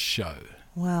of the show.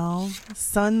 Well,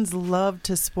 sons love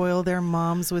to spoil their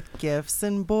moms with gifts,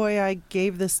 and boy, I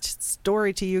gave this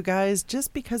story to you guys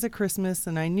just because of Christmas,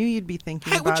 and I knew you'd be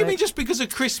thinking about it. What do you mean just because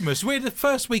of Christmas? We're the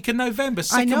first week of November,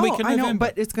 second week of November. I know,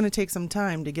 but it's going to take some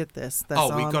time to get this. That's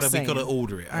all I'm saying. we got to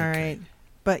order it. Okay. All right.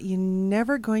 But you're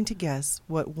never going to guess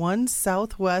what one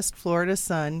Southwest Florida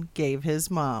son gave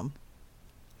his mom.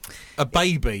 A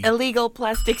baby. Illegal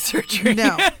plastic surgery.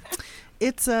 No.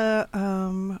 It's a,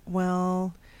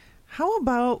 how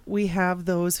about we have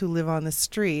those who live on the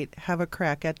street have a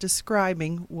crack at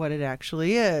describing what it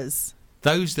actually is?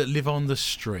 Those that live on the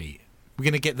street. We're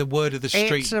going to get the word of the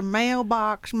street. It's a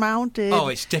mailbox mounted. Oh,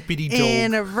 it's Deputy Dog.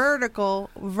 In a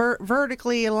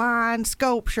vertically aligned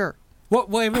sculpture.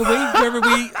 Where are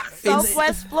we?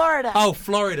 Southwest Florida. Oh,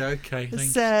 Florida. Okay.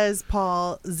 Says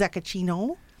Paul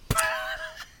Zaccaccino.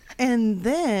 And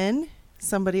then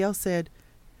somebody else said,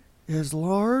 as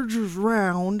large as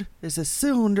round as a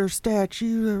cylinder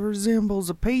statue that resembles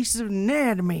a piece of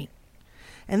anatomy.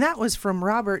 And that was from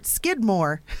Robert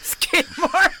Skidmore. Skidmore.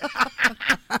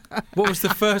 What was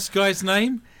the first guy's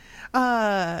name?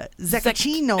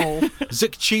 Zaccaccino.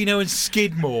 Zaccaccino and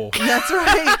Skidmore. That's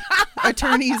right.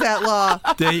 Attorneys at law.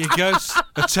 There you go.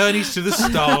 Attorneys to the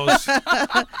stars.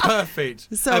 Perfect.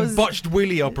 And botched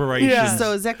willy operations. Yeah.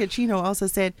 So Zaccaccino also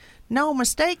said, no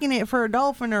mistaking it for a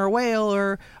dolphin or a whale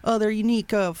or other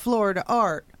unique Florida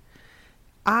art.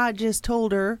 I just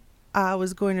told her I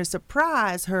was going to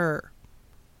surprise her.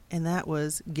 And that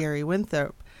was Gary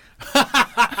Winthrop.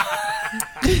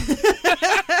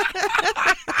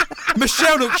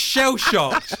 Michelle looks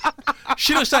shell-shocked.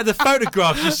 She looks like the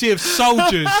photographs you see of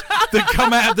soldiers that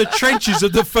come out of the trenches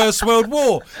of the First World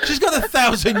War. She's got a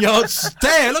 1,000-yard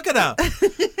stare. Look at her.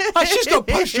 Oh, she's got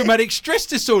post-traumatic stress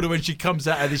disorder when she comes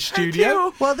out of the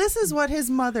studio. Well, this is what his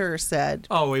mother said.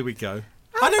 Oh, here we go.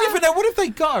 I don't even know. What if they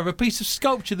got her a piece of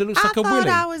sculpture that looks like a willy? I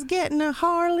thought I was getting a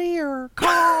Harley or a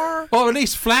car. Or at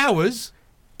least flowers.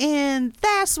 And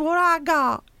that's what I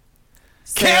got.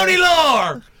 So, County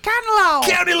law! County law!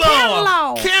 County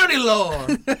law! County law!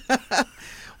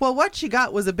 Well, what she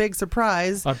got was a big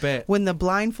surprise. I bet. When the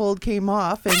blindfold came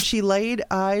off and she laid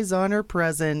eyes on her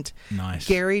present. Nice.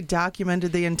 Gary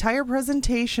documented the entire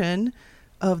presentation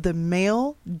of the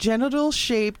male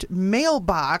genital-shaped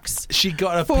mailbox. She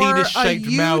got a for penis-shaped a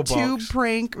YouTube mailbox.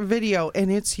 prank video,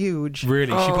 and it's huge.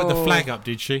 Really? She put the flag up,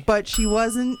 did she? But she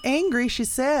wasn't angry. She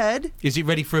said, Is it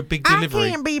ready for a big delivery? I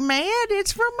can't be mad.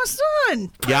 It's from my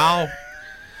son. Yow.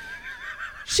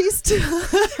 She's still.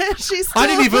 I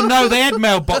didn't even know they had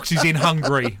mailboxes in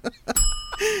Hungary.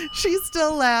 She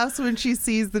still laughs when she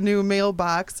sees the new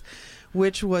mailbox,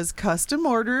 which was custom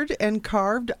ordered and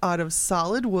carved out of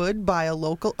solid wood by a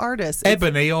local artist.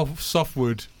 Ebony or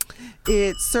softwood?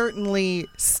 It certainly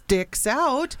sticks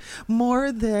out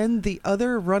more than the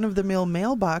other run-of-the-mill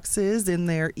mailboxes in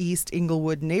their East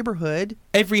Inglewood neighborhood.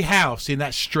 Every house in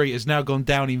that street has now gone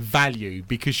down in value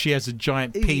because she has a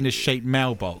giant penis-shaped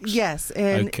mailbox. Yes,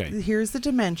 and Okay. here's the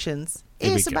dimensions.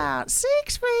 Here we It's go. about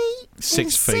 6 feet.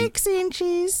 6 feet. 6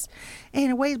 inches,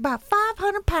 and it weighs about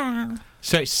 500 pounds.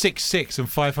 So it's 6'6" and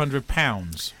 500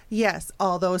 pounds. Yes,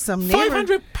 although some neighbors...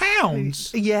 500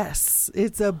 pounds? Yes,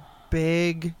 it's a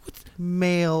big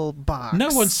mailbox. No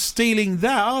one's stealing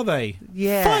that, are they?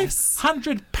 Yes.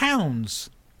 500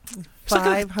 pounds. It's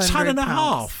like a 500 ton and a pounds.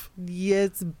 half.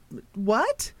 Yes.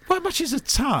 What? How much is a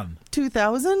ton?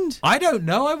 2,000? I don't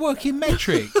know. I work in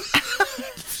metric.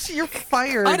 You're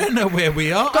fired. I don't know where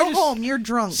we are. Go home. You're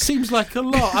drunk. Seems like a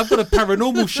lot. I've got a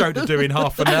paranormal show to do in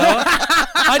half an hour.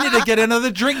 I need to get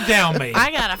another drink down me.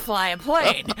 I gotta fly a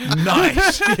plane.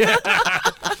 Nice. Yeah.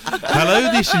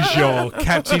 Hello, this is your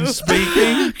captain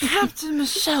speaking. Captain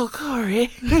Michelle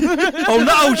Corey. Oh,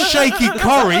 not old Shaky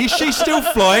Corrie. Is she still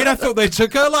flying? I thought they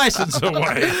took her license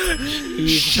away.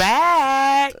 He's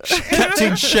back.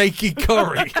 Captain Shaky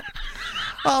Corrie.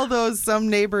 Although some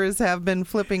neighbors have been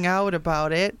flipping out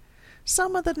about it,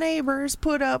 some of the neighbors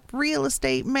put up real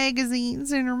estate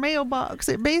magazines in her mailbox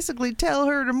that basically tell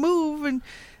her to move, and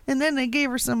then they gave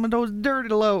her some of those dirty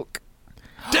look.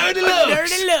 Dirty looks.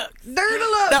 Dirty look. Dirty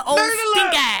look. The old dirty stink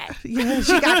look. eye. Yeah,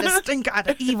 she got the stink eye,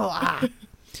 the evil eye.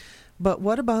 But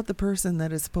what about the person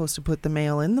that is supposed to put the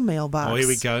mail in the mailbox? Oh, here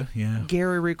we go. Yeah.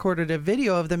 Gary recorded a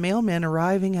video of the mailman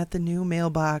arriving at the new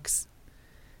mailbox.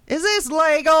 Is this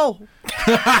Lego?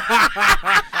 Can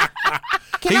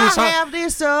I have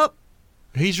this up?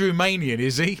 He's Romanian,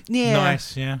 is he? Yeah.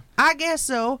 Nice, yeah. I guess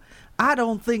so. I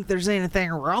don't think there's anything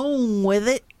wrong with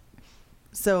it.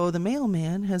 So the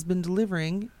mailman has been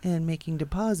delivering and making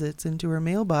deposits into her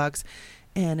mailbox,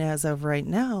 and as of right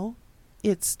now,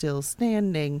 it's still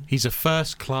standing. He's a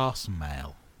first-class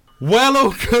male. Well,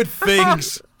 all good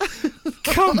things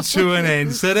come to an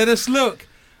end. So let us look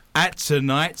at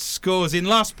tonight's scores. In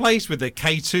last place with the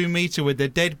K2 meter with the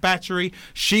dead battery,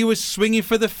 she was swinging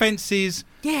for the fences.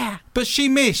 Yeah. But she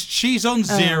missed. She's on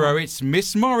 0. It's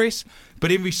Miss Morris.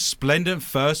 But in resplendent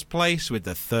first place with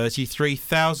the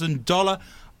 $33,000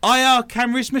 IR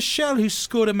camera is Michelle, who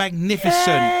scored a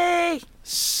magnificent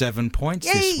 7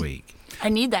 points this week. I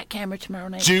need that camera tomorrow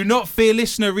night. Do not fear,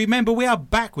 listener. Remember, we are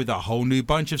back with a whole new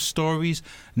bunch of stories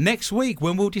next week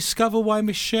when we'll discover why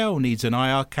Michelle needs an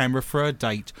IR camera for her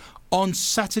date on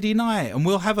Saturday night. And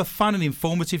we'll have a fun and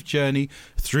informative journey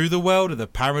through the world of the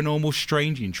paranormal,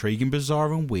 strange, intriguing,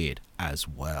 bizarre and weird as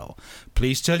well.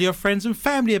 Please tell your friends and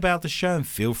family about the show, and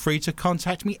feel free to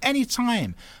contact me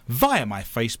anytime via my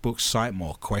Facebook site,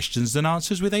 More Questions Than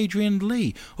Answers with Adrian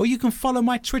Lee, or you can follow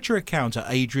my Twitter account at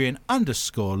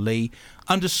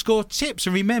Adrian_Lee_tips.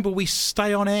 And remember, we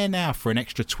stay on air now for an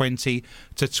extra 20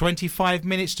 to 25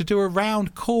 minutes to do a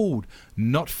round called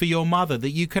Not For Your Mother that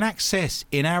you can access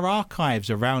in our archives,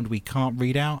 around we can't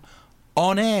read out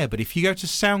on air. But if you go to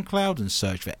SoundCloud and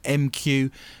search for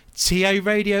MQTA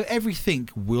Radio, everything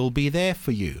will be there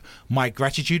for you. My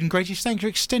gratitude and greatest thanks are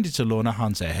extended to Lorna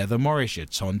Hunter, Heather Morris,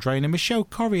 Tom Drain and Michelle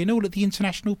Corrie, and all at the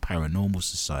International Paranormal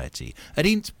Society at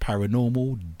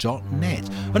intparanormal.net,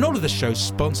 and all of the show's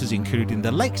sponsors, including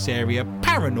the Lakes Area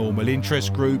Paranormal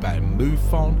Interest Group and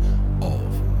MUFON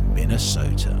of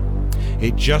Minnesota.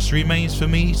 It just remains for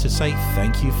me to say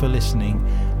thank you for listening,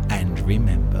 and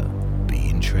remember, be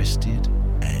interested